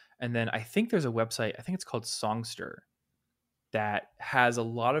resource. And then I think there's a website, I think it's called Songster, that has a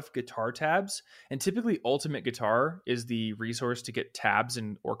lot of guitar tabs. And typically Ultimate Guitar is the resource to get tabs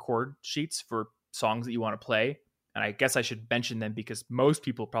or chord sheets for songs that you want to play. And I guess I should mention them because most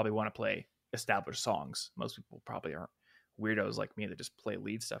people probably want to play established songs. Most people probably aren't weirdos like me that just play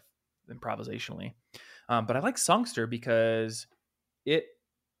lead stuff improvisationally. But I like Songster because it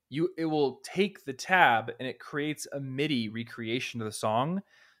will take the tab and it creates a MIDI recreation of the song.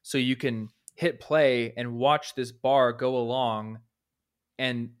 So you can hit play and watch this bar go along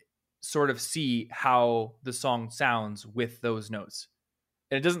and sort of see how the song sounds with those notes.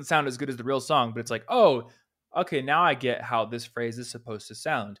 And it doesn't sound as good as the real song, but it's like, oh, okay, now I get how this phrase is supposed to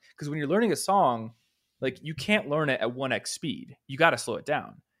sound. Because when you're learning a song, like, you can't learn it at 1x speed. You got to slow it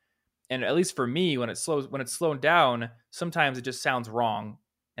down. And at least for me, when it's slowed down, sometimes it just sounds wrong.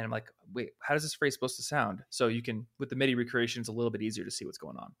 And I'm like, wait, how is this phrase supposed to sound? So you can, with the MIDI recreation, it's a little bit easier to see what's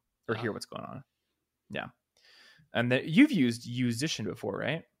going on or hear what's going on. Yeah. And you've used Musician before,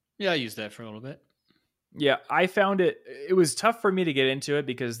 right? Yeah, I used that for a little bit. Yeah, I found it was tough for me to get into it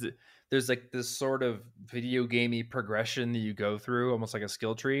because there's like this sort of video gamey progression that you go through, almost like a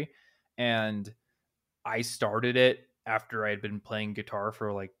skill tree. And I started it after I had been playing guitar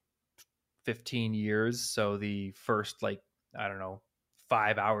for like 15 years. So the first, like, I don't know,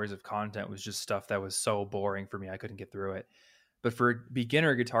 5 hours of content was just stuff that was so boring for me. I couldn't get through it. But for a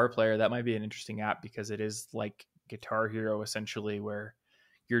beginner guitar player, that might be an interesting app because it is like Guitar Hero essentially, where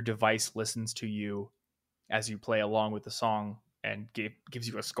your device listens to you as you play along with the song and gives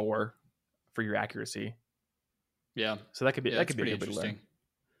you a score for your accuracy. Yeah. So that could be a good way to learn.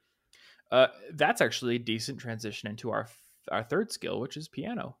 That's actually a decent transition into our third skill, which is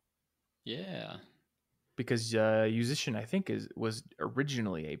piano. Yeah. Because Musician, I think, was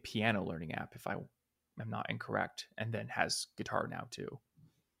originally a piano learning app, if I'm not incorrect, and then has guitar now too.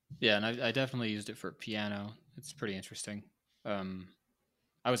 Yeah, and I definitely used it for piano. It's pretty interesting.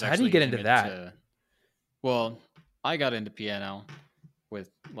 I was. How do you get into that? Well, I got into piano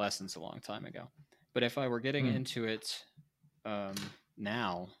with lessons a long time ago. But if I were getting into it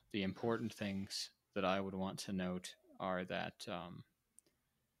now, the important things that I would want to note are that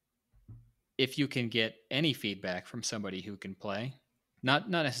if you can get any feedback from somebody who can play, not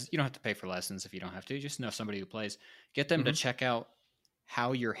you don't have to pay for lessons if you don't have to, just know somebody who plays, get them to check out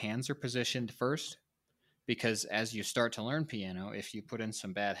how your hands are positioned first, because as you start to learn piano, if you put in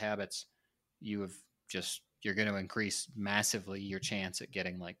some bad habits, you're going to increase massively your chance at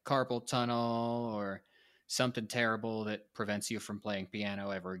getting like carpal tunnel or something terrible that prevents you from playing piano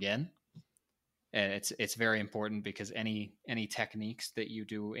ever again. And it's very important because any techniques that you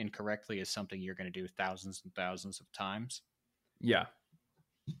do incorrectly is something you're going to do thousands and thousands of times. Yeah.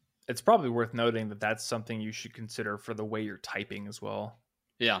 It's probably worth noting that that's something you should consider for the way you're typing as well.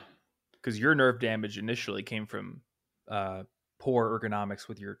 Yeah. Because your nerve damage initially came from poor ergonomics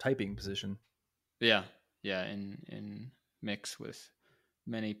with your typing position. Yeah. Yeah. In mix with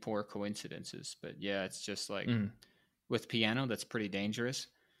many poor coincidences. But yeah, it's just like with piano, that's pretty dangerous.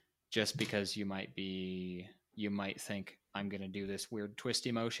 Just because you might think I'm going to do this weird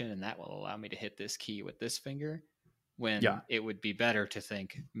twisty motion and that will allow me to hit this key with this finger, when it would be better to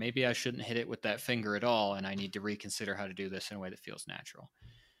think maybe I shouldn't hit it with that finger at all and I need to reconsider how to do this in a way that feels natural.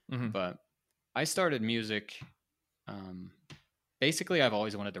 But I started music Basically, I've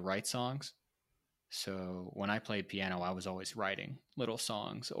always wanted to write songs. So when I played piano, I was always writing little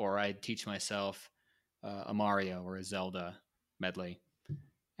songs, or I'd teach myself a Mario or a Zelda medley,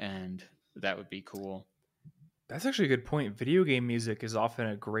 and that would be cool. That's actually a good point. Video game music is often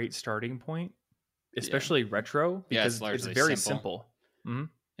a great starting point, especially retro, because it's very simple. Mm-hmm.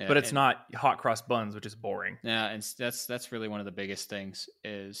 Yeah, but it's not hot cross buns, which is boring. Yeah, and that's really one of the biggest things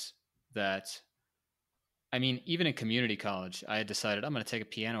is that, I mean, even in community college, I had decided I'm going to take a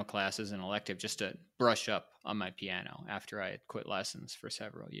piano class as an elective just to brush up on my piano after I had quit lessons for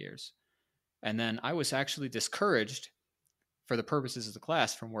several years. And then I was actually discouraged for the purposes of the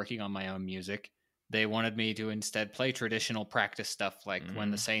class from working on my own music. They wanted me to instead play traditional practice stuff like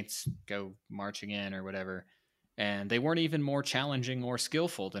when the Saints go marching in or whatever. And they weren't even more challenging or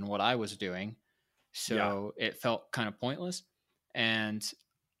skillful than what I was doing. So it felt kind of pointless. And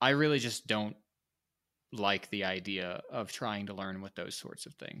I really just don't like the idea of trying to learn with those sorts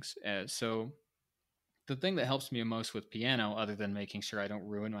of things. So the thing that helps me most with piano, other than making sure I don't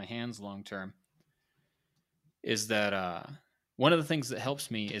ruin my hands long term, is that one of the things that helps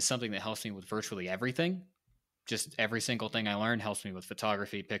me is something that helps me with virtually everything. Just every single thing I learn helps me with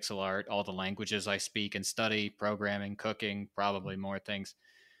photography, pixel art, all the languages I speak and study, programming, cooking, probably more things.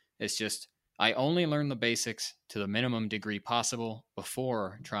 It's just I only learn the basics to the minimum degree possible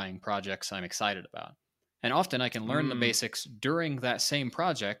before trying projects I'm excited about. And often I can learn the basics during that same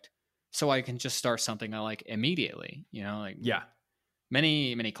project, so I can just start something I like immediately. You know, like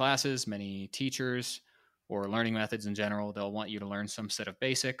many classes, many teachers, or learning methods in general, they'll want you to learn some set of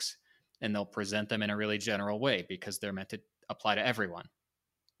basics, and they'll present them in a really general way because they're meant to apply to everyone.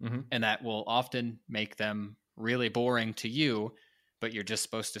 Mm-hmm. And that will often make them really boring to you, but you're just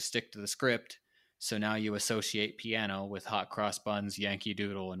supposed to stick to the script. So now you associate piano with hot cross buns, Yankee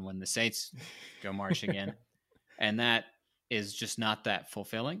Doodle, and when the Saints go marching in. And that is just not that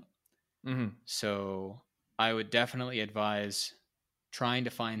fulfilling. Mm-hmm. So I would definitely advise trying to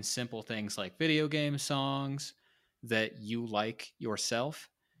find simple things like video game songs that you like yourself.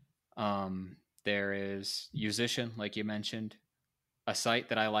 There is Musician, like you mentioned, a site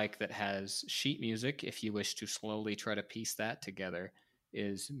that I like that has sheet music. If you wish to slowly try to piece that together,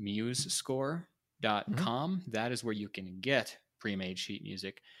 is musescore.com. Mm-hmm. That is where you can get pre-made sheet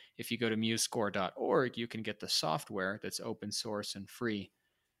music. If you go to musescore.org, you can get the software that's open source and free,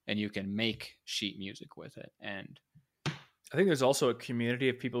 and you can make sheet music with it. And I think there's also a community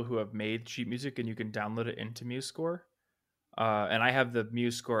of people who have made sheet music, and you can download it into MuseScore. And I have the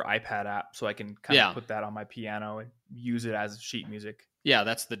MuseScore iPad app, so I can kind of put that on my piano and use it as sheet music. Yeah,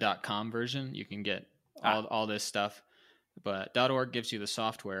 that's the .com version. You can get all this stuff, but .org gives you the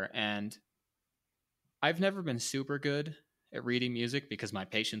software. And I've never been super good at reading music because my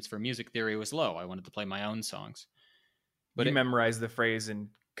patience for music theory was low. I wanted to play my own songs. But you memorize the phrase and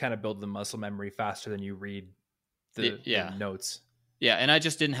kind of build the muscle memory faster than you read the notes. Yeah, and I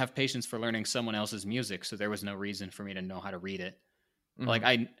just didn't have patience for learning someone else's music, so there was no reason for me to know how to read it. Mm-hmm.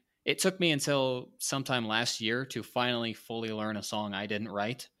 Like it took me until sometime last year to finally fully learn a song I didn't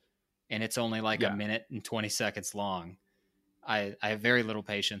write, and it's only like a minute and 20 seconds long. I have very little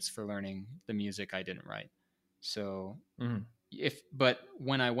patience for learning the music I didn't write. So but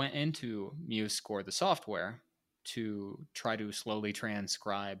when I went into MuseScore, the software, to try to slowly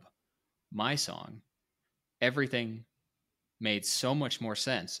transcribe my song, everything made so much more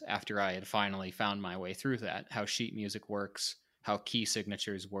sense after I had finally found my way through that. How sheet music works, how key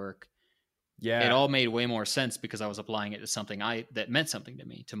signatures work. Yeah. It all made way more sense because I was applying it to something that meant something to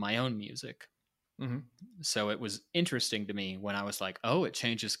me, to my own music. Mm-hmm. So it was interesting to me when I was like, oh, it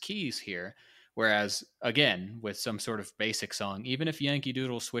changes keys here. Whereas, again, with some sort of basic song, even if Yankee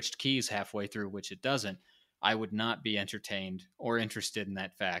Doodle switched keys halfway through, which it doesn't, I would not be entertained or interested in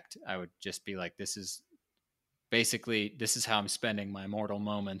that fact. I would just be like, this is how I'm spending my mortal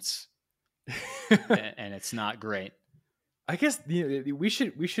moments. And it's not great. I guess we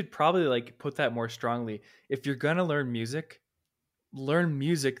should probably like put that more strongly. If you're going to learn music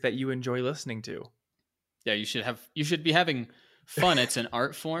that you enjoy listening to. Yeah, you should be having fun. It's an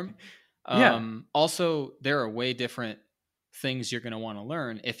art form. Also, there are way different things you're going to want to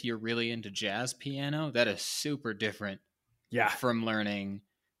learn. If you're really into jazz piano, that is super different from learning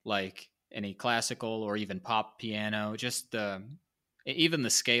like any classical or even pop piano. Just even the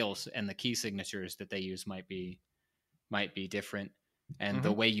scales and the key signatures that they use might be different. And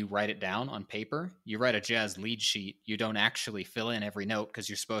the way you write it down on paper, you write a jazz lead sheet, you don't actually fill in every note because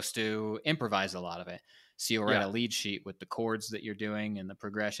you're supposed to improvise a lot of it. So you'll write a lead sheet with the chords that you're doing and the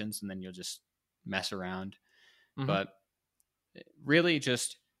progressions, and then you'll just mess around. But really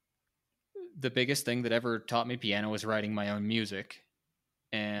just the biggest thing that ever taught me piano was writing my own music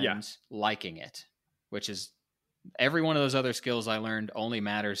and liking it, which is every one of those other skills I learned only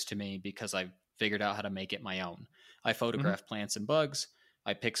matters to me because I figured out how to make it my own. I photograph plants and bugs.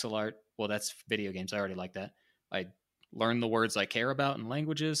 I pixel art. Well, that's video games. I already like that. I learn the words I care about in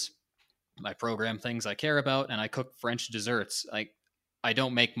languages. I program things I care about, and I cook French desserts. I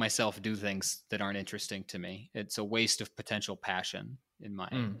don't make myself do things that aren't interesting to me. It's a waste of potential passion in my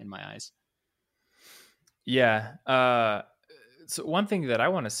eyes. Yeah. So one thing that I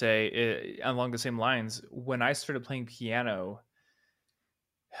want to say along the same lines, when I started playing piano,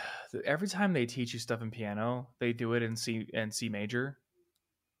 every time they teach you stuff in piano, they do it in C major,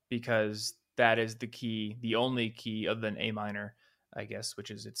 because that is the key, the only key other than A minor, I guess, which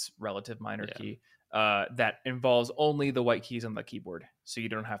is its relative minor key, that involves only the white keys on the keyboard. So you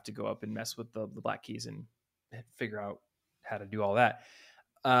don't have to go up and mess with the black keys and figure out how to do all that.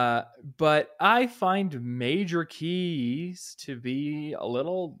 But I find major keys to be a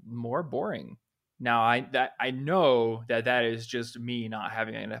little more boring. Now, I know that is just me not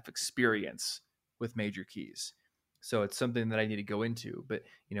having enough experience with major keys. So it's something that I need to go into. But,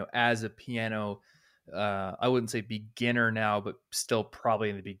 as a piano, I wouldn't say beginner now, but still probably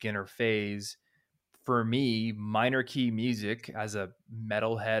in the beginner phase, for me, minor key music, as a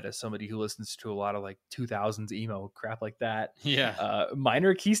metalhead, as somebody who listens to a lot of like 2000s emo crap like that,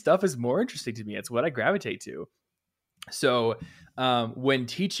 minor key stuff is more interesting to me. It's what I gravitate to. So when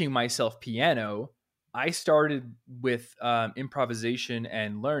teaching myself piano, I started with improvisation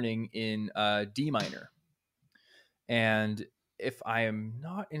and learning in D minor. And if I am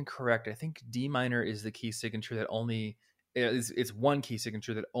not incorrect, I think D minor is the key signature that only it's one key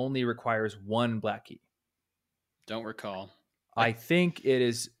signature that only requires one black key. Don't recall. I think it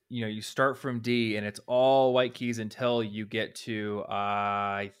is, you start from D and it's all white keys until you get to,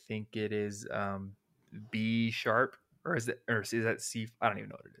 I think it is B sharp, or is that C? I don't even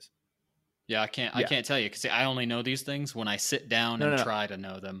know what it is. Yeah, I can't tell you because I only know these things when I sit down and try to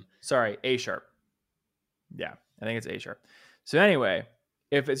know them. Sorry, A sharp. Yeah, I think it's A sharp. So anyway,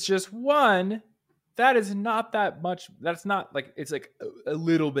 if it's just one, that is not that much. That's not like, it's like a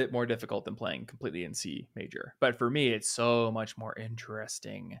little bit more difficult than playing completely in C major. But for me, it's so much more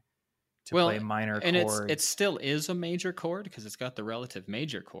interesting to play minor chords. And it still is a major chord because it's got the relative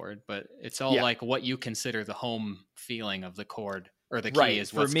major chord, but it's all like what you consider the home feeling of the chord or the key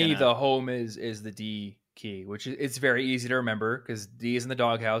is what's for me. The home is the D key, which is, it's very easy to remember because D is in the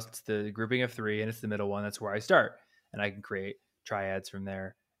doghouse. It's the grouping of 3 and it's the middle one. That's where I start, and I can create triads from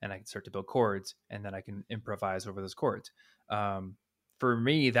there, and I can start to build chords, and then I can improvise over those chords. For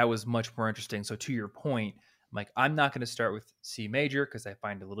me, that was much more interesting. So to your point, I'm like, I'm not going to start with C major because I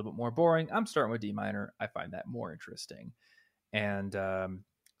find it a little bit more boring. I'm starting with D minor. I find that more interesting. And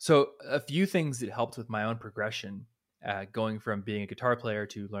so a few things that helped with my own progression, going from being a guitar player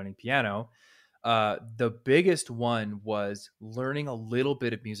to learning piano. The biggest one was learning a little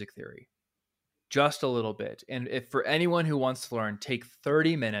bit of music theory. Just a little bit. And if for anyone who wants to learn, take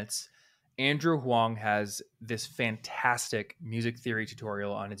 30 minutes. Andrew Huang has this fantastic music theory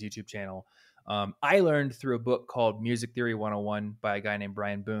tutorial on his YouTube channel. I learned through a book called Music Theory 101 by a guy named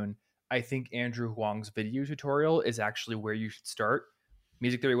Brian Boone. I think Andrew Huang's video tutorial is actually where you should start.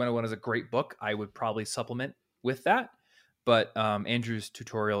 Music Theory 101 is a great book. I would probably supplement with that. But Andrew's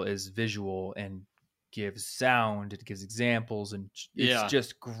tutorial is visual and gives sound, it gives examples, and it's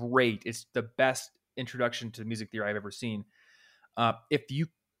just great. It's the best introduction to music theory I've ever seen. If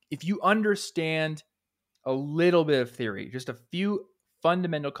you understand a little bit of theory, just a few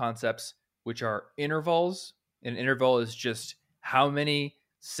fundamental concepts, which are intervals. An interval is just how many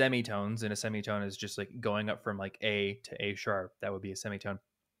semitones, and a semitone is just like going up from like A to A sharp. That would be a semitone.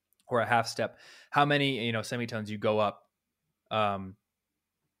 Or a half step. How many semitones you go up on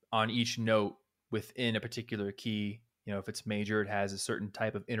each note within a particular key. If it's major, it has a certain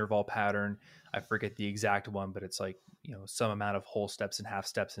type of interval pattern. I forget the exact one, but it's like, some amount of whole steps and half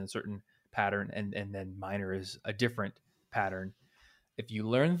steps in a certain pattern. And then minor is a different pattern. If you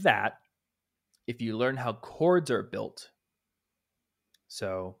learn that, if you learn how chords are built,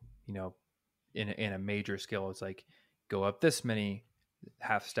 so, in a major scale, it's like go up this many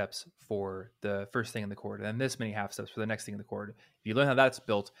half steps for the first thing in the chord, and then this many half steps for the next thing in the chord. If you learn how that's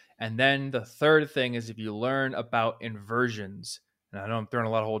built, and then the third thing is if you learn about inversions. And I know I'm throwing a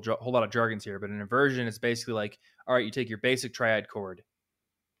whole lot of jargons here, but an inversion is basically like, all right, you take your basic triad chord,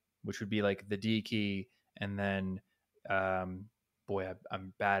 which would be like the D key, and then I'm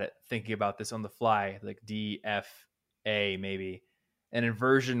bad at thinking about this on the fly, like D, F, A maybe. An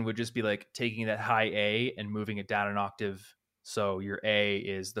inversion would just be like taking that high A and moving it down an octave. So your A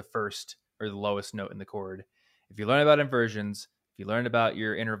is the first, or the lowest note in the chord. If you learn about inversions, if you learn about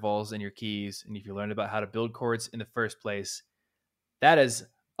your intervals and your keys, and if you learn about how to build chords in the first place, that is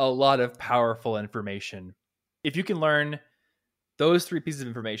a lot of powerful information. If you can learn those 3 pieces of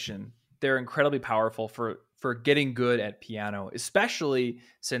information, they're incredibly powerful for getting good at piano, especially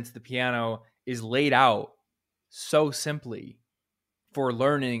since the piano is laid out so simply for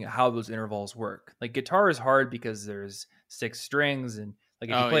learning how those intervals work. Like guitar is hard because there's 6 strings, and like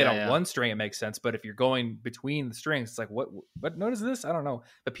if you play it on one string, it makes sense. But if you're going between the strings, it's like what note is this? I don't know.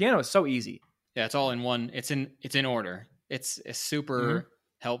 But piano is so easy. Yeah, it's all in one. It's in order. It's super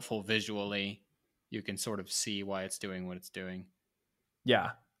helpful visually. You can sort of see why it's doing what it's doing.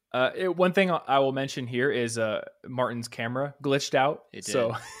 Yeah. One thing I will mention here is Martin's camera glitched out. It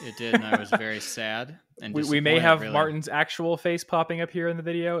did. It did, and I was very sad. And we may have Martin's actual face popping up here in the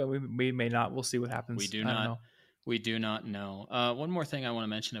video, and we may not. We'll see what happens. We do not know. One more thing I want to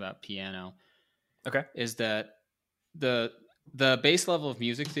mention about piano, is that the base level of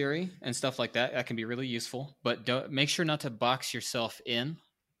music theory and stuff like that can be really useful, but make sure not to box yourself in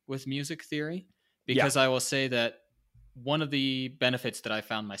with music theory, because I will say that one of the benefits that I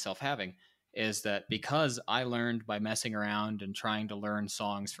found myself having is that because I learned by messing around and trying to learn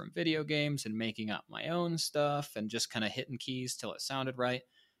songs from video games and making up my own stuff and just kind of hitting keys till it sounded right,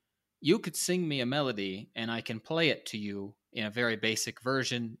 you could sing me a melody and I can play it to you in a very basic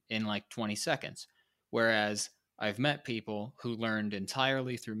version in like 20 seconds. Whereas I've met people who learned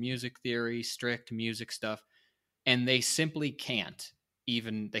entirely through music theory, strict music stuff, and they simply can't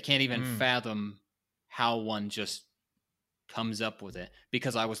even fathom how one just comes up with it,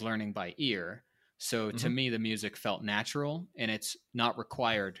 because I was learning by ear. So to me, the music felt natural, and it's not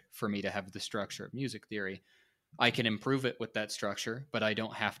required for me to have the structure of music theory. I can improve it with that structure, but I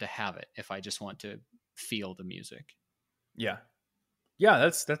don't have to have it if I just want to feel the music. Yeah. Yeah,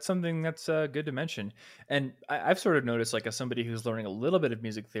 that's something that's good to mention. And I've sort of noticed, like, as somebody who's learning a little bit of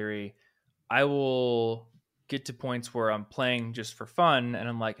music theory, I will get to points where I'm playing just for fun, and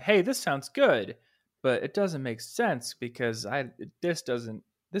I'm like, hey, this sounds good, but it doesn't make sense because this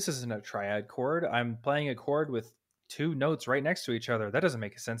isn't a triad chord. I'm playing a chord with 2 notes right next to each other. That doesn't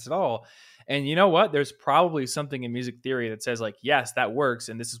make sense at all. And you know what? There's probably something in music theory that says, like, yes, that works,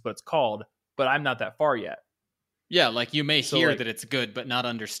 and this is what it's called, but I'm not that far yet. Yeah, like you may hear that it's good, but not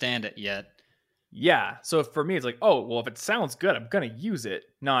understand it yet. Yeah. So for me, it's like, oh, well, if it sounds good, I'm going to use it.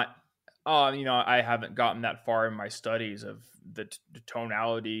 Not, I haven't gotten that far in my studies of the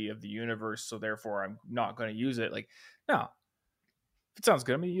tonality of the universe, so therefore I'm not going to use it. Like, no. If it sounds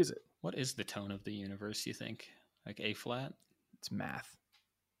good, I'm going to use it. What is the tone of the universe, you think? Like A flat? It's math.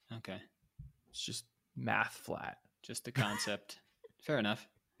 Okay. It's just math flat. Just the concept. Fair enough.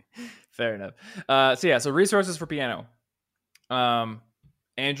 Fair enough. So resources for piano.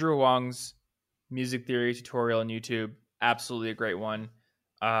 Andrew Wong's music theory tutorial on YouTube, absolutely a great one.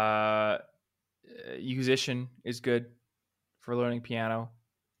 Musician is good for learning piano.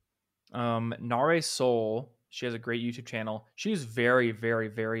 Nare Soul, she has a great YouTube channel. She's very, very,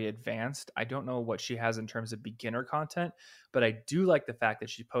 very advanced. I don't know what she has in terms of beginner content, but I do like the fact that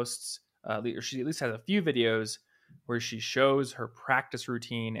she posts, or she at least has a few videos where she shows her practice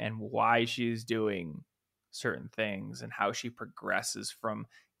routine and why she's doing certain things and how she progresses from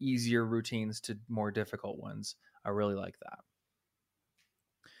easier routines to more difficult ones. I really like that.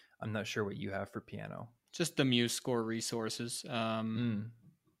 I'm not sure what you have for piano. Just the MuseScore resources.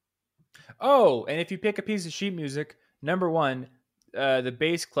 Oh, and if you pick a piece of sheet music, number 1, the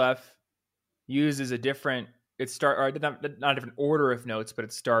bass clef uses a different, not a different order of notes, but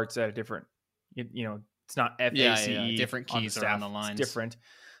it starts at a different, it's not F, A, C, E. Different keys are on the lines. It's different.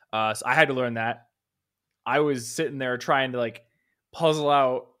 So I had to learn that. I was sitting there trying to like puzzle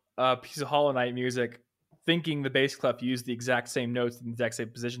out a piece of Hollow Knight music, thinking the bass clef used the exact same notes and the exact same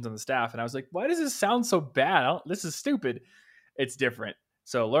positions on the staff. And I was like, why does this sound so bad? This is stupid. It's different.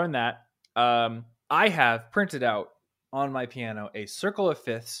 So learn that. I have printed out on my piano a circle of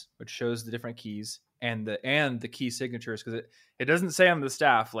fifths, which shows the different keys and the key signatures, because it doesn't say on the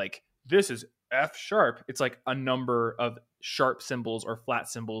staff like this is F sharp. It's like a number of sharp symbols or flat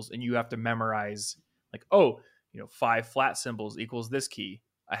symbols, and you have to memorize like, 5 flat symbols equals this key.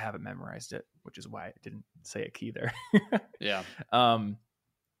 I haven't memorized it, which is why it didn't say a key there. Yeah. And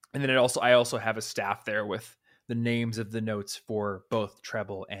then I also have a staff there with the names of the notes for both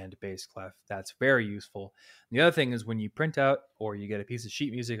treble and bass clef. That's very useful. And the other thing is when you print out or you get a piece of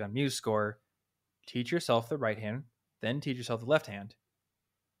sheet music on MuseScore, teach yourself the right hand, then teach yourself the left hand,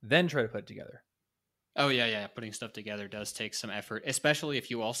 then try to put it together. Oh, yeah. Putting stuff together does take some effort, especially if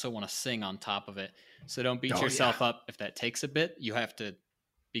you also want to sing on top of it. So don't beat yourself up if that takes a bit. You have to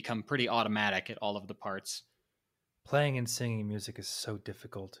become pretty automatic at all of the parts. Playing and singing music is so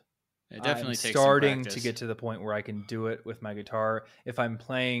difficult. It definitely takes starting some to get to the point where I can do it with my guitar. If I'm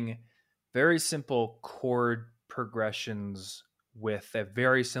playing very simple chord progressions with a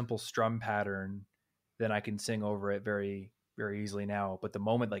very simple strum pattern, then I can sing over it very, very easily now. But the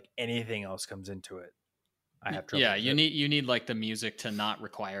moment like anything else comes into it, I have trouble. Yeah, you need like the music to not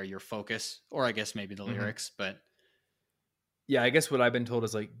require your focus, or I guess maybe the lyrics, but yeah, I guess what I've been told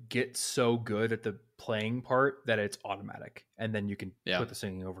is like get so good at the playing part that it's automatic, and then you can put the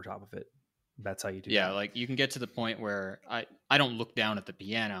singing over top of it. That's how you do. Yeah, that. like you can get to the point where I don't look down at the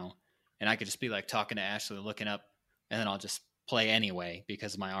piano, and I could just be like talking to Ashley, looking up, and then I'll just play anyway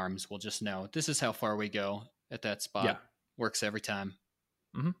because my arms will just know this is how far we go at that spot. Yeah. Works every time.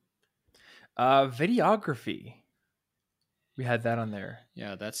 Videography. We had that on there.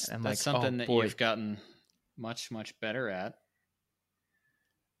 Yeah, that's something that you've gotten much better at.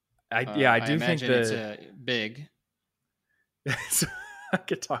 I do think that it's big. I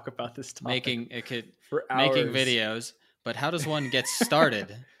could talk about this topic for hours. Making videos, but how does one get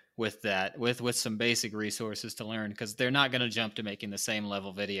started with that? With some basic resources to learn, because they're not going to jump to making the same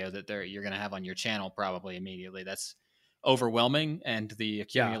level video that you're going to have on your channel probably immediately. That's overwhelming, and the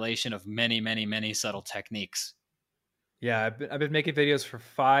accumulation of many subtle techniques. Yeah, I've been making videos for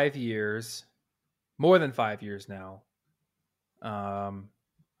 5 years, more than 5 years now.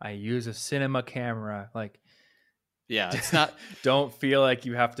 I use a cinema camera. Like, yeah, it's not. Don't feel like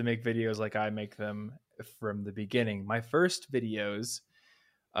you have to make videos like I make them from the beginning. My first videos,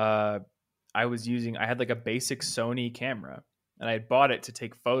 I had like a basic Sony camera, and I had bought it to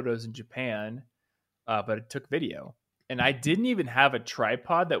take photos in Japan, but it took video. And I didn't even have a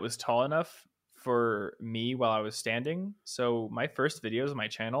tripod that was tall enough for me while I was standing. So my first videos on my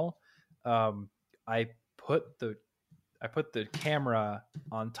channel, I put the camera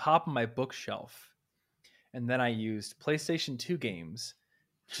on top of my bookshelf, and then I used PlayStation 2 games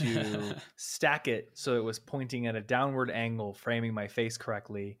to stack it so it was pointing at a downward angle, framing my face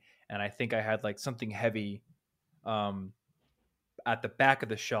correctly. And I think I had like something heavy at the back of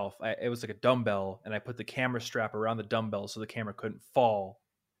the shelf. It was like a dumbbell, and I put the camera strap around the dumbbell so the camera couldn't fall.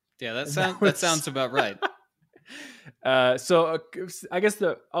 Yeah, that sounds about right. So I guess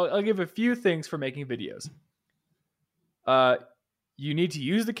I'll give a few things for making videos. You need to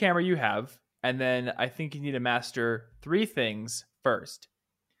use the camera you have, and then I think you need to master 3 things first: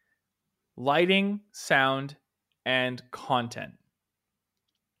 lighting, sound, and content.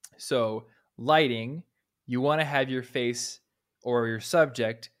 So lighting, you want to have your face or your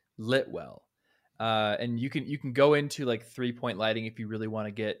subject lit well. And you can go into like 3-point lighting if you really want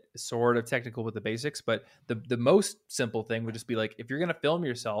to get sort of technical with the basics. But the most simple thing would just be like, if you're going to film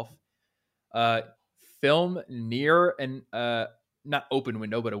yourself, film near an not open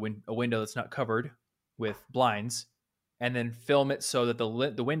window, but a window that's not covered with blinds, and then film it so that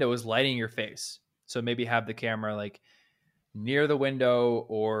the window is lighting your face. So maybe have the camera like near the window,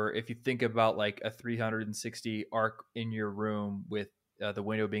 or if you think about like a 360 arc in your room with the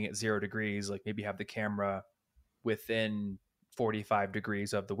window being at 0 degrees, like maybe have the camera within 45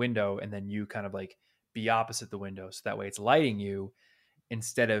 degrees of the window, and then you kind of like be opposite the window. So that way it's lighting you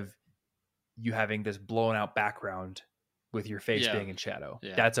instead of you having this blown out background with your face being in shadow.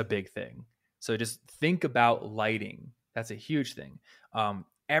 Yeah. That's a big thing. So just think about lighting. That's a huge thing.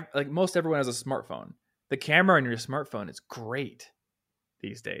 Like most everyone has a smartphone. The camera on your smartphone is great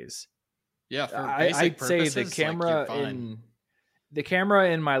these days. Yeah, for I'd say the camera the camera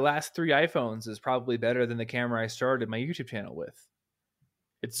in my last 3 iPhones is probably better than the camera I started my YouTube channel with.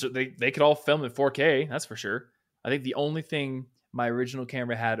 They could all film in 4K, that's for sure. I think the only thing my original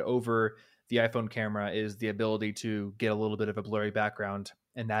camera had over the iPhone camera is the ability to get a little bit of a blurry background,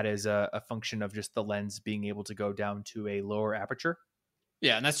 and that is a function of just the lens being able to go down to a lower aperture.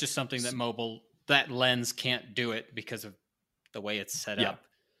 Yeah, and that's just something that lens can't do it because of the way it's set up.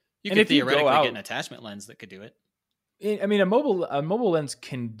 You could theoretically get an attachment lens that could do it. I mean, a mobile lens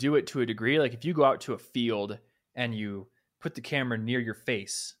can do it to a degree. Like if you go out to a field and you put the camera near your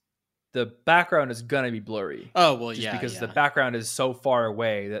face, the background is gonna be blurry. Oh well, because the background is so far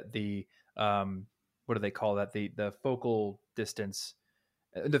away that the what do they call that? The focal distance,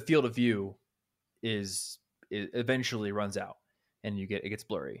 the field of view is eventually runs out, and it gets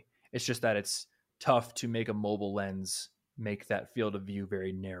blurry. It's just that it's tough to make a mobile lens make that field of view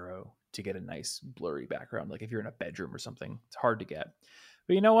very narrow to get a nice blurry background. Like if you're in a bedroom or something, it's hard to get.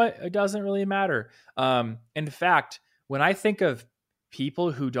 But you know what? It doesn't really matter. In fact, when I think of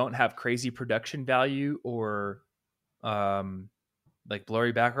people who don't have crazy production value or like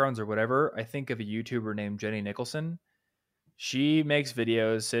blurry backgrounds or whatever, I think of a YouTuber named Jenny Nicholson. She makes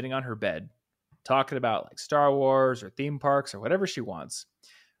videos sitting on her bed talking about like Star Wars or theme parks or whatever she wants.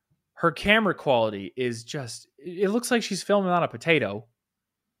 Her camera quality is just, it looks like she's filming on a potato.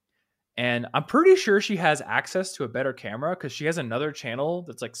 And I'm pretty sure she has access to a better camera because she has another channel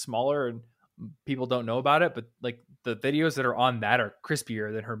that's like smaller and people don't know about it. But like the videos that are on that are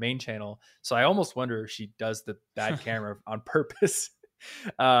crispier than her main channel. So I almost wonder if she does the bad camera on purpose.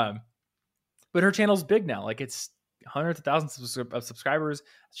 But her channel's big now. Like it's hundreds of thousands of subscribers.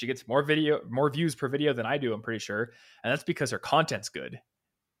 She gets more views per video than I do, I'm pretty sure. And that's because her content's good.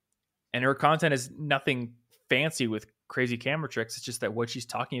 And her content is nothing fancy with crazy camera tricks. It's just that what she's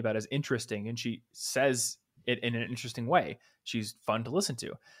talking about is interesting and she says it in an interesting way. She's fun to listen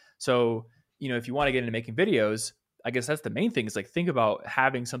to. So, if you want to get into making videos, I guess that's the main thing is like think about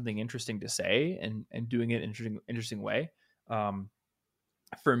having something interesting to say and doing it in an interesting way.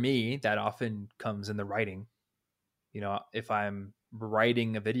 For me, that often comes in the writing. If I'm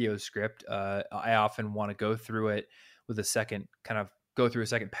writing a video script, I often want to go through it with a second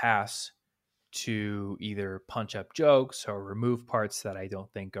pass to either punch up jokes or remove parts that I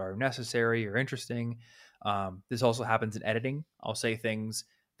don't think are necessary or interesting. This also happens in editing. I'll say things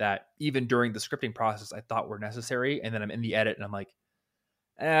that even during the scripting process I thought were necessary, and then I'm in the edit and I'm like,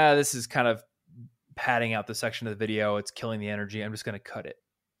 this is kind of padding out the section of the video. It's killing the energy. I'm just going to cut it.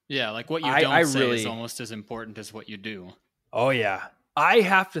 Yeah, like what you don't say is almost as important as what you do. Oh yeah, I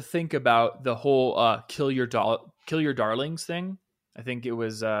have to think about the whole kill your darlings thing. I think it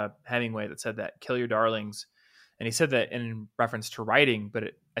was Hemingway that said that, kill your darlings. And he said that in reference to writing, but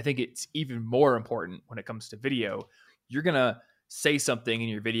I think it's even more important when it comes to video. You're going to say something in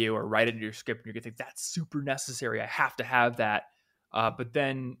your video or write it in your script, and you're going to think, that's super necessary. I have to have that. But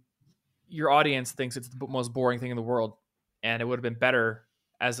then your audience thinks it's the most boring thing in the world. And it would have been better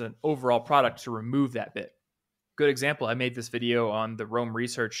as an overall product to remove that bit. Good example, I made this video on the Roam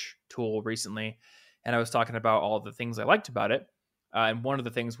research tool recently, and I was talking about all the things I liked about it. And one of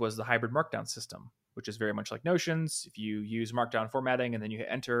the things was the hybrid markdown system, which is very much like Notions. If you use markdown formatting and then you hit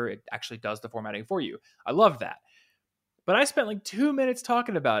enter, it actually does the formatting for you. I love that. But I spent like 2 minutes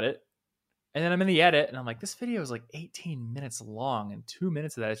talking about it, and then I'm in the edit, and I'm like, this video is like 18 minutes long, and 2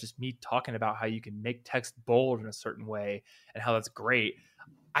 minutes of that is just me talking about how you can make text bold in a certain way and how that's great.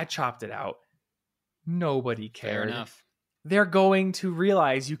 I chopped it out. Nobody cared. Fair enough. They're going to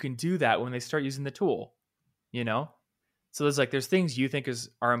realize you can do that when they start using the tool, So there's things you think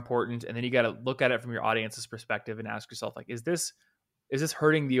are important, and then you got to look at it from your audience's perspective and ask yourself, like, is this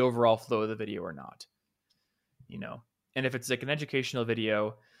hurting the overall flow of the video or not? And if it's like an educational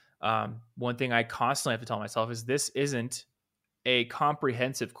video, one thing I constantly have to tell myself is this isn't a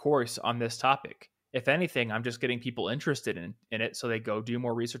comprehensive course on this topic. If anything, I'm just getting people interested in it so they go do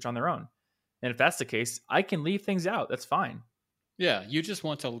more research on their own. And if that's the case, I can leave things out. That's fine. Yeah, you just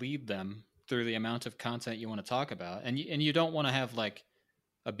want to lead them through the amount of content you want to talk about. And you don't want to have like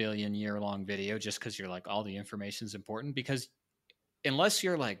a billion-year-long video just because you're like, all the information is important. Because unless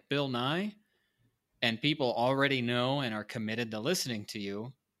you're like Bill Nye and people already know and are committed to listening to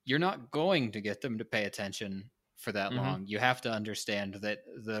you, you're not going to get them to pay attention for that long. You have to understand that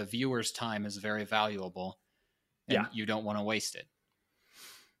the viewer's time is very valuable, and you don't want to waste it.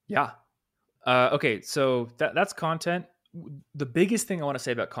 Yeah. Okay, so that's content. The biggest thing I want to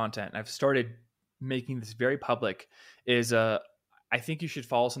say about content, and I've started making this very public, is I think you should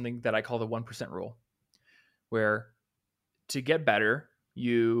follow something that I call the 1% rule, where to get better,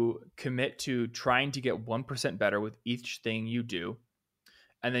 you commit to trying to get 1% better with each thing you do.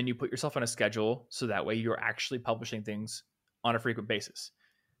 And then you put yourself on a schedule so that way you're actually publishing things on a frequent basis.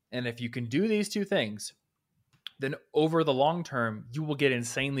 And if you can do these two things, then over the long term, you will get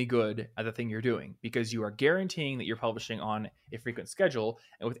insanely good at the thing you're doing because you are guaranteeing that you're publishing on a frequent schedule.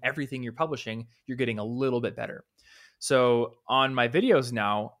 And with everything you're publishing, you're getting a little bit better. So on my videos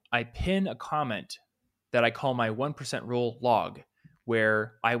now, I pin a comment that I call my 1% rule log,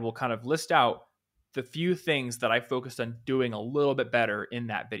 where I will kind of list out the few things that I focused on doing a little bit better in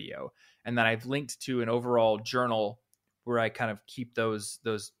that video. And then I've linked to an overall journal where I kind of keep those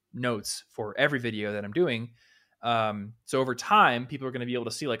notes for every video that I'm doing. So over time, people are going to be able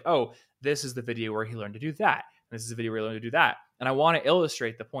to see like, oh, this is the video where he learned to do that. And this is the video where he learned to do that. And I want to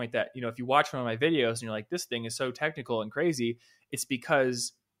illustrate the point that, if you watch one of my videos and you're like, this thing is so technical and crazy, it's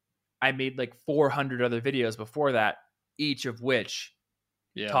because I made like 400 other videos before that, each of which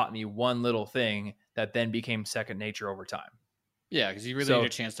taught me one little thing that then became second nature over time. Yeah, because you really need a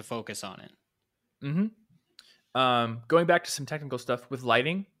chance to focus on it. Mm-hmm. Going back to some technical stuff with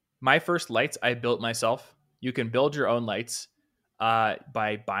lighting, my first lights I built myself. You can build your own lights.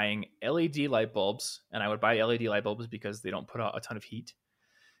 by buying LED light bulbs, and I would buy LED light bulbs because they don't put out a ton of heat.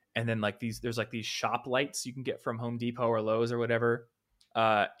 And then like there's like these shop lights you can get from Home Depot or Lowe's or whatever.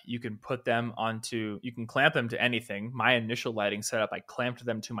 You can put them you can clamp them to anything. My initial lighting setup, I clamped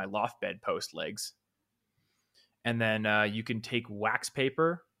them to my loft bed post legs. And then you can take wax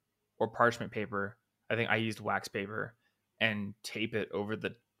paper or parchment paper. I think I used wax paper and tape it over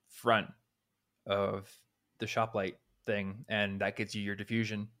the front of the shop light thing. And that gets you your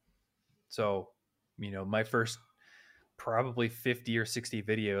diffusion. So, my first probably 50 or 60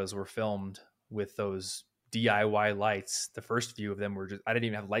 videos were filmed with those DIY lights. The first few of them were I didn't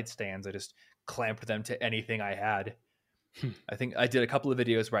even have light stands. I just clamped them to anything I had. I think I did a couple of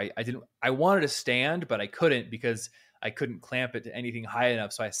videos where I wanted a stand, but I couldn't because I couldn't clamp it to anything high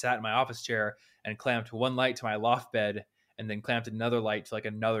enough. So I sat in my office chair and clamped one light to my loft bed and then clamped another light to like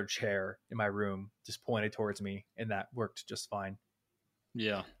another chair in my room, just pointed towards me. And that worked just fine.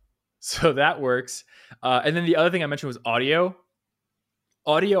 Yeah. So that works. And then the other thing I mentioned was audio.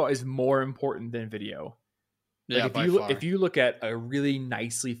 Audio is more important than video. Like yeah, if you look at a really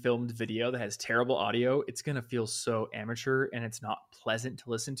nicely filmed video that has terrible audio, it's going to feel so amateur and it's not pleasant to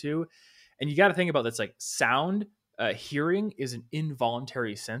listen to. And you got to think about this, like sound, hearing is an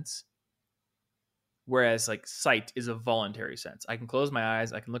involuntary sense. Whereas like sight is a voluntary sense. I can close my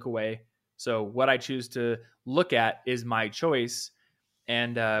eyes, I can look away. So what I choose to look at is my choice.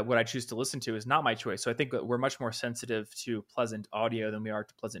 And what I choose to listen to is not my choice. So I think that we're much more sensitive to pleasant audio than we are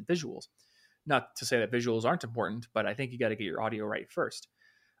to pleasant visuals. Not to say that visuals aren't important, but I think you got to get your audio right first.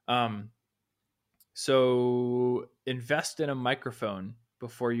 So invest in a microphone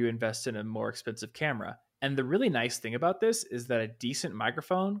before you invest in a more expensive camera. And the really nice thing about this is that a decent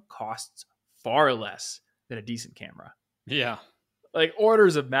microphone costs far less than a decent camera. Yeah. Like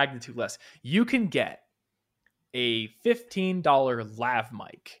orders of magnitude less. You can get a $15 lav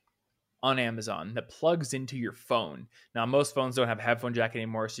mic on Amazon that plugs into your phone. Now, most phones don't have a headphone jack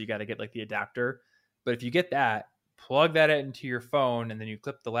anymore, so you got to get like the adapter. But if you get that, plug that into your phone, and then you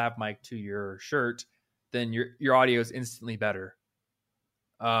clip the lav mic to your shirt, then your audio is instantly better.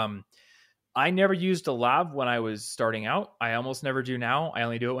 I never used a lav when I was starting out. I almost never do now. I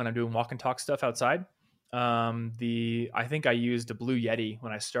only do it when I'm doing walk and talk stuff outside. I think I used a Blue Yeti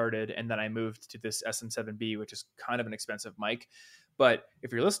when I started, and then I moved to this SM7B, which is kind of an expensive mic. But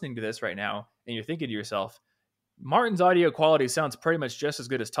if you're listening to this right now and you're thinking to yourself, Martin's audio quality sounds pretty much just as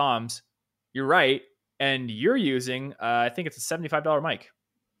good as Tom's, you're right. And you're using, I think it's a $75 mic.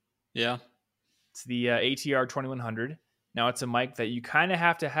 Yeah. It's the ATR 2100. Now it's a mic that you kind of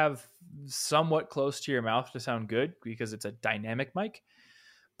have to have somewhat close to your mouth to sound good because it's a dynamic mic.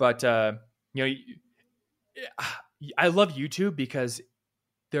 But, I love YouTube because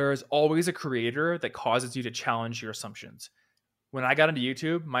there's always a creator that causes you to challenge your assumptions. When I got into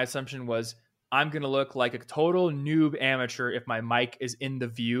YouTube, my assumption was I'm going to look like a total noob amateur if my mic is in the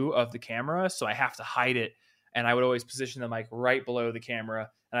view of the camera. So I have to hide it. And I would always position the mic right below the camera.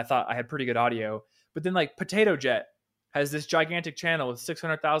 And I thought I had pretty good audio. But then like Potato Jet has this gigantic channel with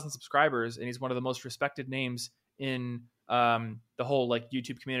 600,000 subscribers. And he's one of the most respected names in the whole like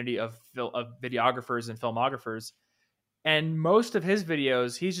YouTube community of videographers and filmographers. And most of his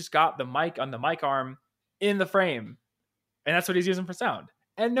videos, he's just got the mic on the mic arm in the frame. And that's what he's using for sound.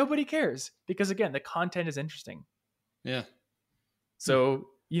 And nobody cares because, again, the content is interesting. Yeah. So,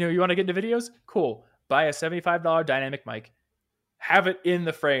 you want to get into videos? Cool. Buy a $75 dynamic mic. Have it in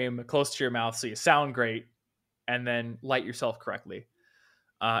the frame close to your mouth so you sound great. And then light yourself correctly.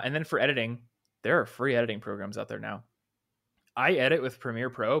 And then for editing, there are free editing programs out there now. I edit with Premiere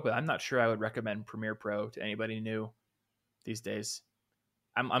Pro, but I'm not sure I would recommend Premiere Pro to anybody new these days.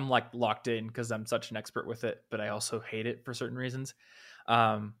 I'm like locked in because I'm such an expert with it, but I also hate it for certain reasons.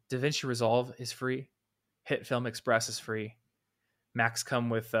 DaVinci Resolve is free. Hit Film Express is free. Macs come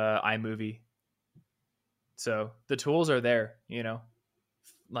with iMovie. So the tools are there,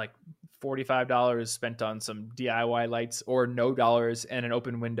 like $45 spent on some DIY lights or no dollars and an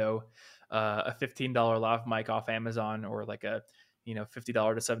open window, a $15 lav mic off Amazon, or like a, $50 to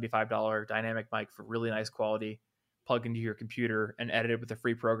 $75 dynamic mic for really nice quality. Plug into your computer and edit it with a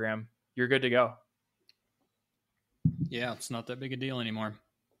free program. You're good to go. Yeah, it's not that big a deal anymore.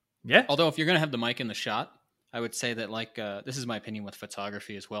 Yeah. Although if you're going to have the mic in the shot, I would say that this is my opinion with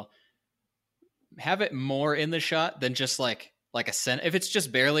photography as well. Have it more in the shot than just like a cent. If it's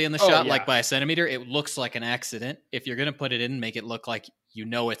just barely in the shot, like by a centimeter, it looks like an accident. If you're going to put it in, make it look like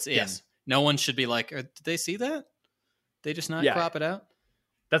it's in. Yes. No one should be like, did they see that? They just not crop it out?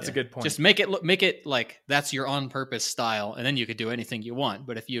 That's a good point. Just make it like that's your on purpose style, and then you could do anything you want.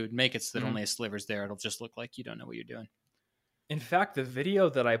 But if you make it so that only a sliver's there, it'll just look like you don't know what you're doing. In fact, the video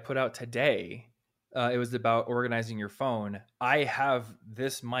that I put out today, it was about organizing your phone. I have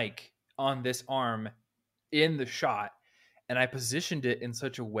this mic on this arm in the shot, and I positioned it in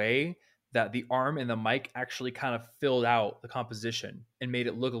such a way that the arm and the mic actually kind of filled out the composition and made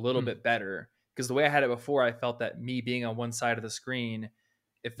it look a little bit better. Because the way I had it before, I felt that me being on one side of the screen,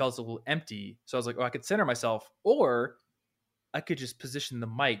 it felt a little empty. So I was like, oh, I could center myself, or I could just position the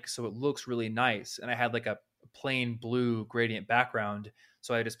mic so it looks really nice. And I had like a plain blue gradient background.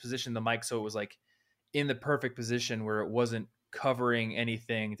 So I just positioned the mic so it was like in the perfect position where it wasn't covering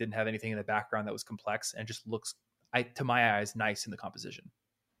anything, didn't have anything in the background that was complex, and just looks, to my eyes, nice in the composition.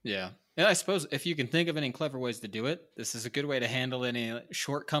 Yeah. And I suppose if you can think of any clever ways to do it, this is a good way to handle any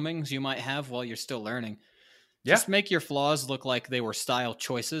shortcomings you might have while you're still learning. Yeah. Just make your flaws look like they were style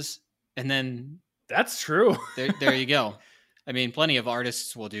choices, and then that's true. there you go. I mean, plenty of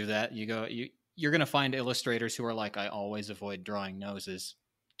artists will do that. You're going to find illustrators who are like, I always avoid drawing noses.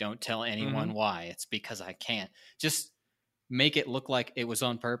 Don't tell anyone why. It's because I can't. Just make it look like it was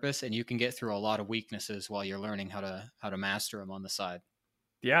on purpose, and you can get through a lot of weaknesses while you're learning how to master them on the side.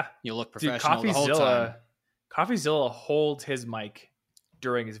 Yeah. You'll look professional the whole time. CoffeeZilla holds his mic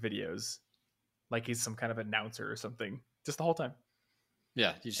during his videos like he's some kind of announcer or something, just the whole time.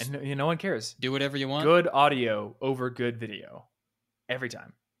 Yeah. And no one cares. Do whatever you want. Good audio over good video. Every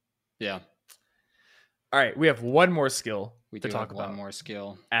time. Yeah. All right. We have one more skill to talk about. One more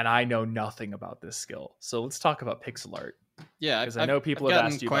skill. And I know nothing about this skill. So let's talk about pixel art. Yeah. Because I know people have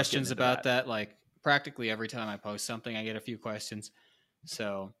asked you questions about that. Like practically every time I post something, I get a few questions.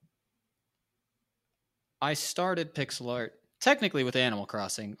 So I started pixel art technically with Animal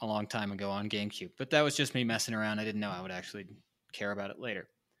Crossing a long time ago on GameCube, but that was just me messing around. I didn't know I would actually care about it later.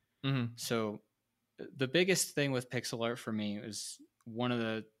 So the biggest thing with pixel art for me is one of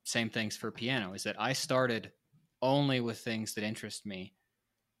the same things for piano, is that I started only with things that interest me.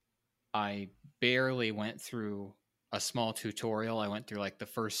 I barely went through a small tutorial. I went through like the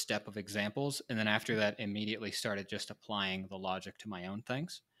first step of examples, and then after that immediately started just applying the logic to my own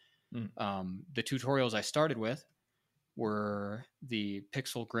things. The tutorials I started with were the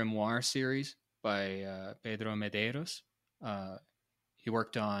Pixel Grimoire series by Pedro Medeiros. He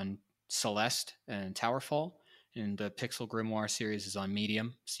worked on Celeste and Towerfall, and the Pixel Grimoire series is on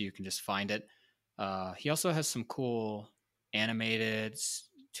Medium, so you can just find it. He also has some cool animated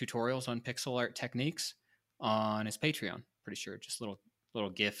tutorials on pixel art techniques on his Patreon. Pretty sure, just little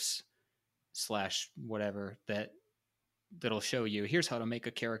GIFs / whatever that'll show you, here's how to make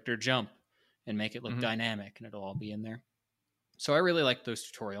a character jump and make it look dynamic, and it'll all be in there. So I really like those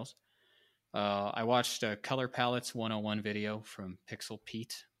tutorials. I watched a Color Palettes 101 video from Pixel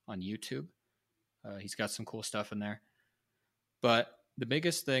Pete on YouTube. He's got some cool stuff in there. But the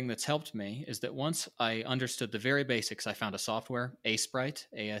biggest thing that's helped me is that once I understood the very basics, I found a software, Asprite,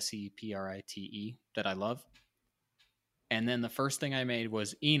 Aseprite, that I love. And then the first thing I made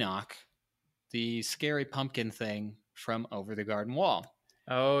was Enoch, the scary pumpkin thing from Over the Garden Wall.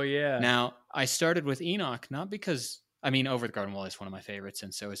 Oh, yeah. Now, I started with Enoch, not because, Over the Garden Wall is one of my favorites,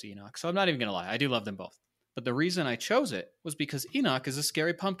 and so is Enoch. So I'm not even going to lie. I do love them both. But the reason I chose it was because Enoch is a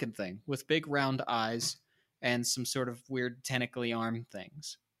scary pumpkin thing with big round eyes and some sort of weird tentacly arm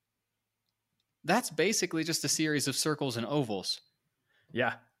things. That's basically just a series of circles and ovals.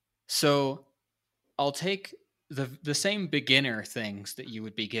 Yeah. So I'll take the same beginner things that you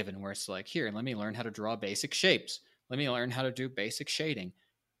would be given, where it's like, here, let me learn how to draw basic shapes. Let me learn how to do basic shading.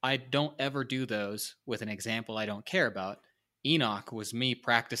 I don't ever do those with an example I don't care about. Enoch was me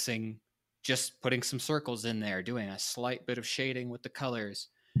practicing just putting some circles in there, doing a slight bit of shading with the colors.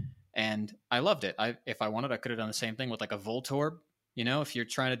 And I loved it. If I wanted, I could have done the same thing with like a Voltorb, if you're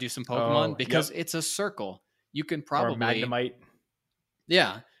trying to do some Pokemon, because it's a circle. You can probably... Or Magnemite.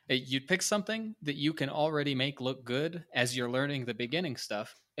 Yeah. You'd pick something that you can already make look good as you're learning the beginning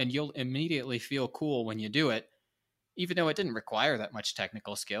stuff, and you'll immediately feel cool when you do it, even though it didn't require that much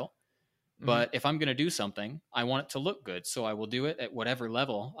technical skill. But if I'm going to do something, I want it to look good. So I will do it at whatever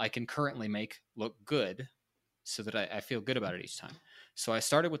level I can currently make look good, so that I feel good about it each time. So I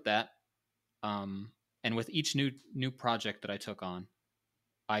started with that. And with each new project that I took on,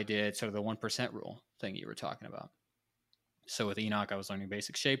 I did sort of the 1% rule thing you were talking about. So with Enoch, I was learning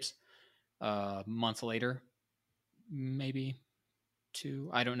basic shapes. A month later, maybe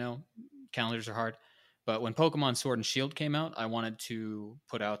 2, I don't know. Calendars are hard. But when Pokemon Sword and Shield came out, I wanted to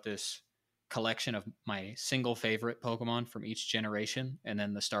put out this collection of my single favorite Pokemon from each generation, and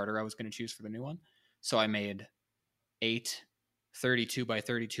then the starter I was going to choose for the new one. So I made 8 32 by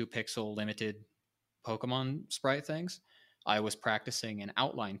 32 pixel limited Pokemon sprite things. I was practicing an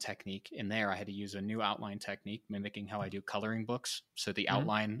outline technique in there. I had to use a new outline technique mimicking how I do coloring books. So the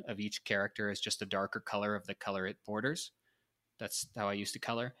outline of each character is just a darker color of the color it borders. That's how I used to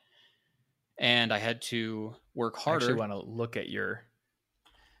color. And I had to work harder. I actually want to look at your...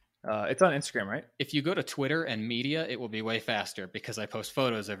 it's on Instagram, right? If you go to Twitter and media, it will be way faster because I post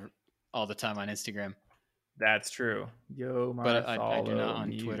photos all the time on Instagram. That's true. But I do not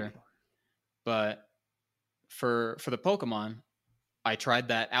on Twitter. But for the Pokemon, I tried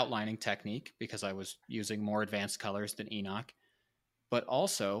that outlining technique because I was using more advanced colors than Enoch. But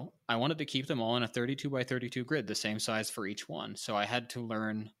also, I wanted to keep them all in a 32 by 32 grid, the same size for each one. So I had to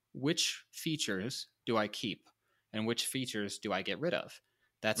learn which features do I keep and which features do I get rid of.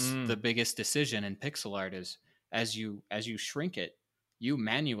 That's the biggest decision in pixel art is as you shrink it, you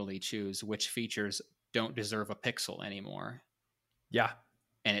manually choose which features don't deserve a pixel anymore. Yeah.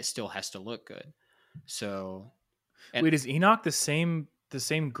 And it still has to look good. So wait, is Enoch the same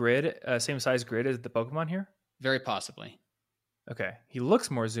grid, same size grid as the Pokemon here? Very possibly. Okay. He looks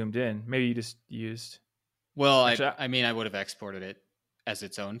more zoomed in. Maybe you just used... Well, actually, I would have exported it as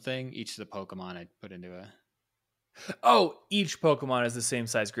its own thing. Each of the Pokemon I'd put into a... Oh, each Pokemon is the same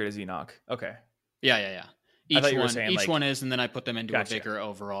size grid as Enoch. Okay. Yeah. Each one is, and then I put them into a bigger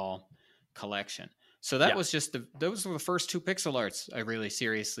overall collection. So that was just those were the first 2 pixel arts I really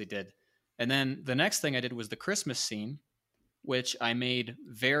seriously did. And then the next thing I did was the Christmas scene, which I made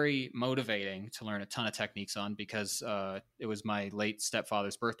very motivating to learn a ton of techniques on because it was my late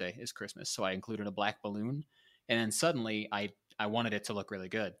stepfather's birthday is Christmas. So I included a black balloon. And then suddenly I wanted it to look really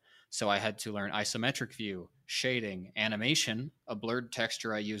good. So I had to learn isometric view, shading, animation, a blurred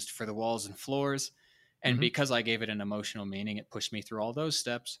texture I used for the walls and floors. And because I gave it an emotional meaning, it pushed me through all those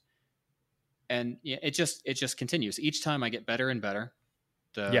steps. And it just continues. Each time I get better and better.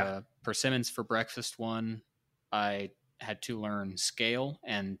 The Persimmons for Breakfast one, I had to learn scale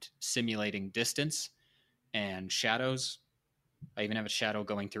and simulating distance and shadows. I even have a shadow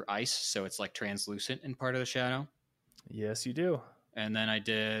going through ice, so it's like translucent in part of the shadow. Yes, you do. And then I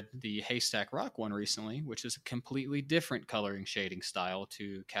did the Haystack Rock one recently, which is a completely different coloring shading style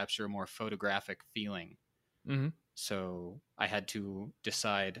to capture a more photographic feeling. Mm-hmm. So I had to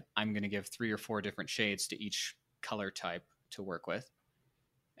decide I'm going to give 3 or 4 different shades to each color type to work with.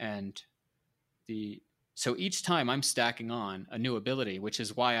 And so each time I'm stacking on a new ability, which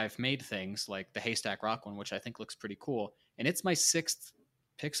is why I've made things like the Haystack Rock one, which I think looks pretty cool. And it's my 6th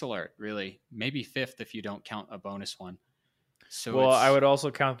pixel art, really. Maybe 5th if you don't count a bonus one. So I would also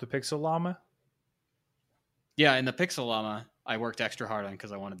count the Pixel Llama. Yeah, and the Pixel Llama, I worked extra hard on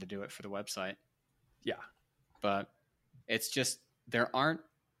because I wanted to do it for the website. Yeah. But it's just, there aren't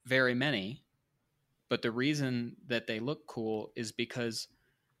very many. But the reason that they look cool is because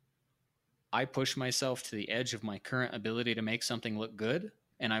I push myself to the edge of my current ability to make something look good.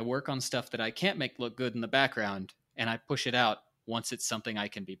 And I work on stuff that I can't make look good in the background. And I push it out once it's something I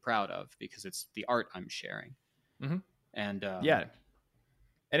can be proud of because it's the art I'm sharing. Mm-hmm. And and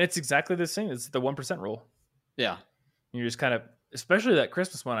it's exactly the same. It's the 1% rule. Yeah. You're just kind of, especially that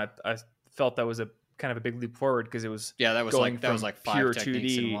Christmas one, I felt that was a kind of a big leap forward because it was that was going like 5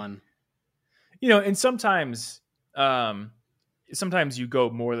 techniques 2D in one. And sometimes you go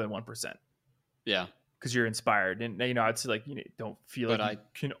more than 1%. Yeah. Because you're inspired, and it's like don't feel like you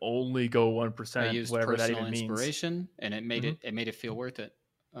can only go 1%. I used whatever that personal even inspiration, means. And it made it feel worth it.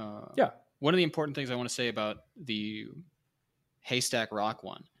 One of the important things I want to say about the Haystack Rock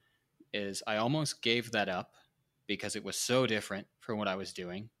one is I almost gave that up because it was so different from what I was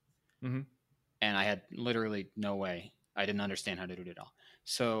doing, and I had literally no way. I didn't understand how to do it at all.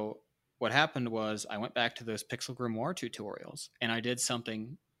 So what happened was I went back to those Pixel Grimoire tutorials, and I did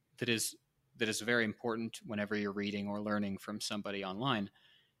something that is very important whenever you're reading or learning from somebody online.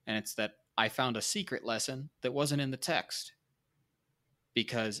 And it's that I found a secret lesson that wasn't in the text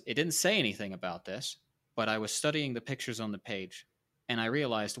because it didn't say anything about this, but I was studying the pictures on the page and I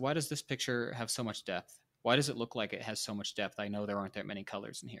realized, why does this picture have so much depth? Why does it look like it has so much depth? I know there aren't that many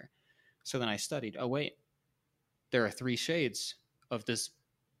colors in here. So then I studied, oh wait, there are 3 shades of this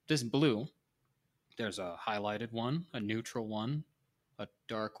blue. There's a highlighted one, a neutral one, a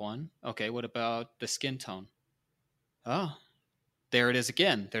dark one. Okay, what about the skin tone? Oh, there it is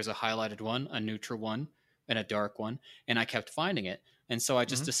again. There's a highlighted one, a neutral one, and a dark one. And I kept finding it. And so I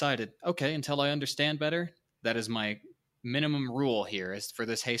just decided, okay, until I understand better, that is my minimum rule here is for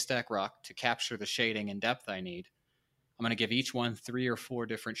this Haystack Rock to capture the shading and depth I need. I'm going to give each one 3 or 4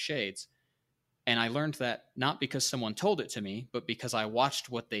 different shades. And I learned that not because someone told it to me, but because I watched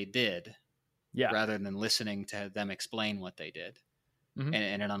what they did rather than listening to them explain what they did. And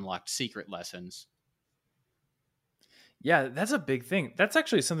it unlocked secret lessons. Yeah, that's a big thing. That's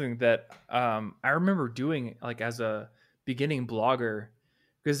actually something that I remember doing like as a beginning blogger,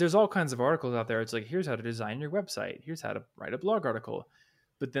 because there's all kinds of articles out there. It's like, here's how to design your website. Here's how to write a blog article.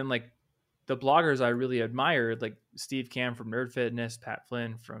 But then like the bloggers I really admired, like Steve Cam from Nerd Fitness, Pat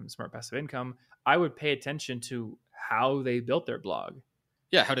Flynn from Smart Passive Income, I would pay attention to how they built their blog.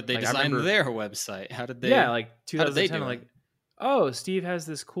 Yeah, how did they Like, design their website? How did they? Yeah, like how did they 2010, do like, it? oh, Steve has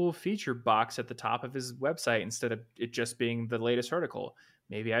this cool feature box at the top of his website instead of it just being the latest article.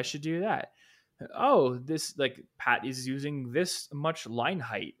 Maybe I should do that. Oh, this, like, Pat is using this much line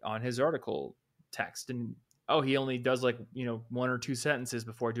height on his article text, and oh, he only does like, you know, 1 or 2 sentences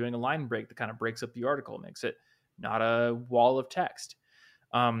before doing a line break that kind of breaks up the article, makes it not a wall of text.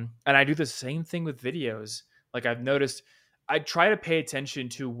 And I do the same thing with videos. Like, I've noticed I try to pay attention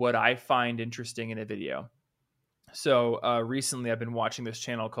to what I find interesting in a video. So recently I've been watching this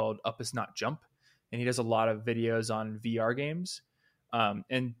channel called Up Is Not Jump, and he does a lot of videos on VR games.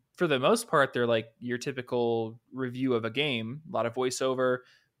 And for the most part, they're like your typical review of a game, a lot of voiceover.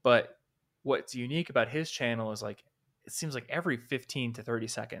 But what's unique about his channel is, like, it seems like every 15 to 30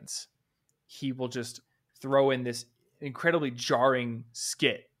 seconds, he will just throw in this incredibly jarring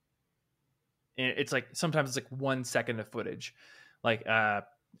skit. And it's like, sometimes it's like 1 second of footage. Like, I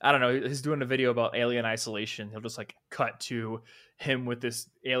don't know, he's doing a video about Alien Isolation. He'll just like cut to him with this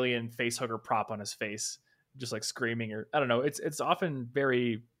alien face hugger prop on his face, just like screaming, or I don't know. It's often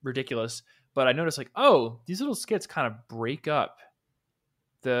very ridiculous, but I noticed, like, oh, these little skits kind of break up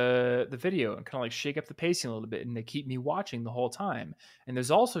the video and kind of like shake up the pacing a little bit, and they keep me watching the whole time. And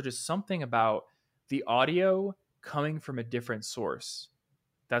there's also just something about the audio coming from a different source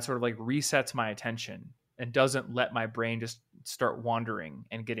that sort of like resets my attention and doesn't let my brain just start wandering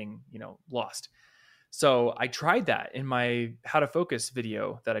and getting, you know, lost. So I tried that in my How to Focus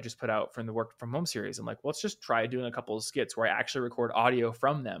video that I just put out from the Work From Home series. I'm like, well, let's just try doing a couple of skits where I actually record audio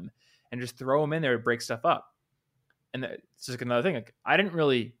from them and just throw them in there to break stuff up. And it's just another thing. Like, I didn't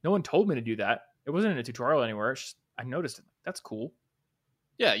really, no one told me to do that. It wasn't in a tutorial anywhere. It's just, I noticed it. That's cool.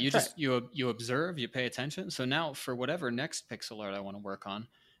 Yeah, you just you observe, you pay attention. So now for whatever next pixel art I want to work on,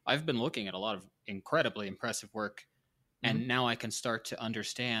 I've been looking at a lot of incredibly impressive work, and now I can start to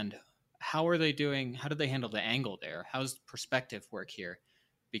understand, how are they doing? How did they handle the angle there? How's perspective work here?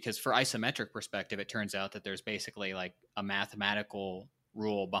 Because for isometric perspective, it turns out that there's basically like a mathematical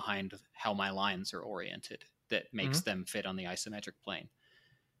rule behind how my lines are oriented that makes them fit on the isometric plane.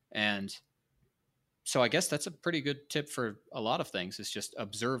 And so I guess that's a pretty good tip for a lot of things, is just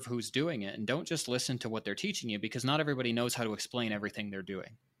observe who's doing it and don't just listen to what they're teaching you, because not everybody knows how to explain everything they're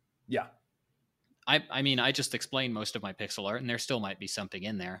doing. Yeah. I mean, I just explained most of my pixel art, and there still might be something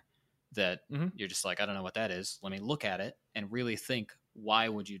in there that you're just like, I don't know what that is. Let me look at it and really think, why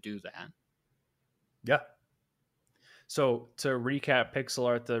would you do that? Yeah. So to recap pixel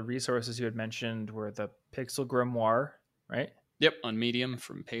art, the resources you had mentioned were the Pixel Grimoire, right? Yep, on Medium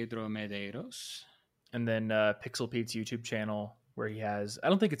from Pedro Medeiros. And then Pixel Pete's YouTube channel, where he has, I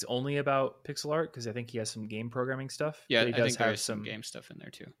don't think it's only about pixel art, because I think he has some game programming stuff. Yeah, I think there's some game stuff in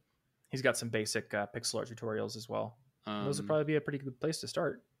there too. He's got some basic pixel art tutorials as well. Those would probably be a pretty good place to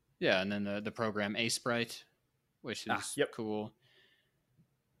start. Yeah, and then the program Asprite, which is cool.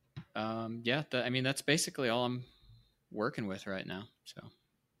 Yeah, I mean, that's basically all I'm working with right now. So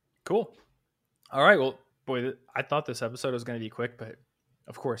cool. All right. Well, boy, I thought this episode was going to be quick, but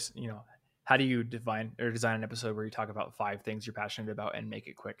of course, you know, how do you design an episode where you talk about 5 things you're passionate about and make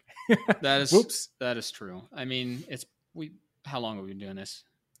it quick? That is that is true. I mean, how long have we been doing this?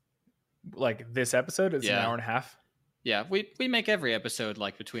 Like, this episode is an hour and a half. Yeah, we make every episode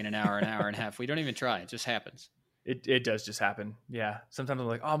like between an hour and an hour and a half. We don't even try. It just happens. It does just happen. Yeah. Sometimes I'm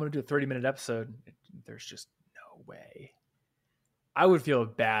like, oh, I'm going to do a 30-minute episode. There's just no way. I would feel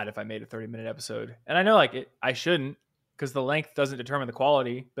bad if I made a 30-minute episode. And I know, like, I shouldn't, because the length doesn't determine the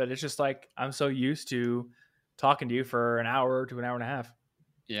quality, but it's just like, I'm so used to talking to you for an hour to an hour and a half.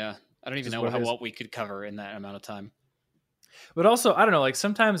 Yeah. I don't even know what we could cover in that amount of time. But also, I don't know, like,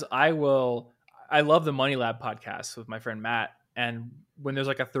 sometimes I love the Money Lab podcast with my friend Matt. And when there's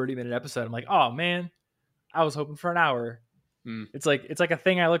like a 30-minute episode, I'm like, oh man, I was hoping for an hour. It's like a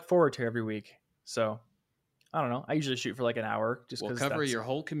thing I look forward to every week. So I don't know. I usually shoot for like an hour. We'll cover your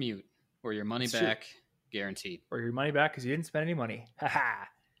whole commute, or your money back, guaranteed. Or your money back because you didn't spend any money.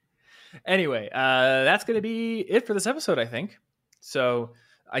 Anyway, that's going to be it for this episode, I think. So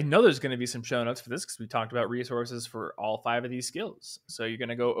I know there's going to be some show notes for this, because we talked about resources for all 5 of these skills. So you're going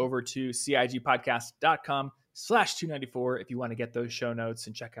to go over to cigpodcast.com CIGpodcast.com/294 if you want to get those show notes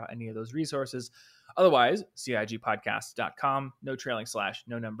and check out any of those resources. Otherwise, CIGpodcast.com, no trailing slash,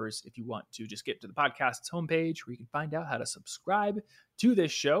 no numbers, if you want to just get to the podcast's homepage where you can find out how to subscribe to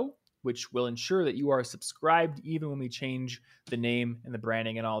this show, which will ensure that you are subscribed even when we change the name and the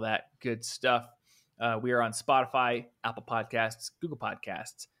branding and all that good stuff. We are on Spotify, Apple Podcasts, Google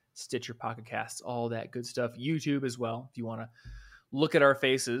Podcasts, Stitcher, Pocket Casts, all that good stuff. YouTube as well, if you want to look at our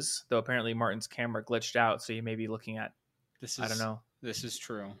faces, though apparently Martin's camera glitched out, so you may be looking at, I don't know. This is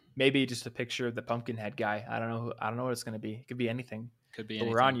true. Maybe just a picture of the Pumpkinhead guy. I don't know what it's going to be. It could be anything. Could be but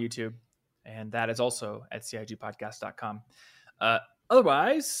anything. We're on YouTube, and that is also at CIGpodcast.com.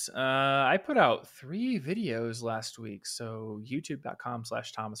 Otherwise, I put out 3 videos last week, so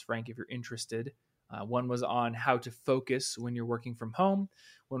youtube.com/Thomas Frank if you're interested. One was on how to focus when you're working from home.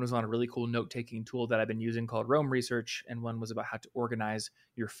 One was on a really cool note-taking tool that I've been using called Roam Research, and one was about how to organize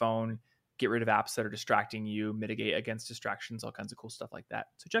your phone, get rid of apps that are distracting you, mitigate against distractions, all kinds of cool stuff like that.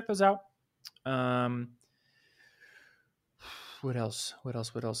 So check those out. What else?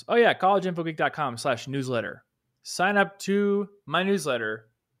 Oh yeah, collegeinfogeek.com/newsletter. Sign up to my newsletter.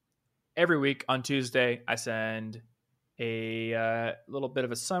 Every week on Tuesday, I send a little bit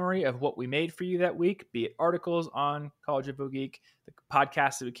of a summary of what we made for you that week, be it articles on College Info Geek, the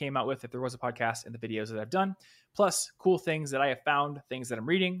podcast that we came out with, if there was a podcast, and the videos that I've done, plus cool things that I have found, things that I'm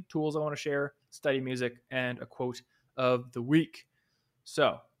reading, tools I want to share, study music, and a quote of the week.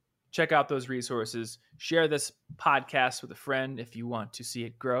 So check out those resources. Share this podcast with a friend if you want to see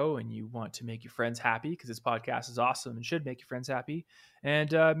it grow and you want to make your friends happy, because this podcast is awesome and should make your friends happy.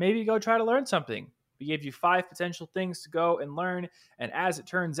 And maybe go try to learn something. We gave you 5 potential things to go and learn. And as it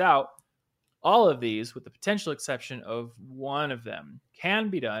turns out, all of these, with the potential exception of one of them, can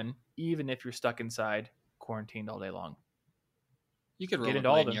be done even if you're stuck inside, quarantined all day long. You could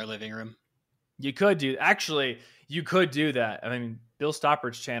rollerblade in your living room. You could do that. I mean, Bill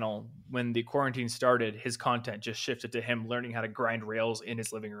Stoppard's channel, when the quarantine started, his content just shifted to him learning how to grind rails in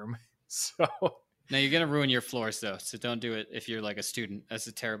his living room. So now you're going to ruin your floors though. So don't do it if you're like a student. That's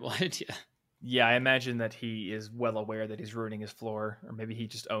a terrible idea. Yeah, I imagine that he is well aware that he's ruining his floor, or maybe he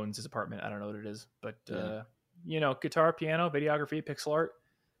just owns his apartment. I don't know what it is, but guitar, piano, videography, pixel art.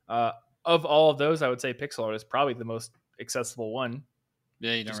 Of all of those, I would say pixel art is probably the most accessible one.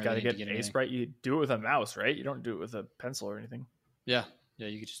 Yeah, you don't just really got to get a sprite. You do it with a mouse, right? You don't do it with a pencil or anything. Yeah,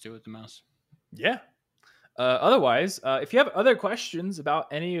 you could just do it with the mouse. Yeah. Otherwise, if you have other questions about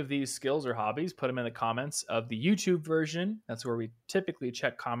any of these skills or hobbies, put them in the comments of the YouTube version. That's where we typically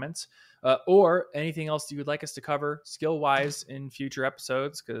check comments. Or anything else you would like us to cover skill-wise in future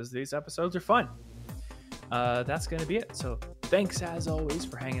episodes, because these episodes are fun. That's going to be it. So thanks, as always,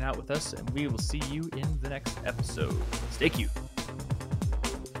 for hanging out with us, and we will see you in the next episode. Stay cute.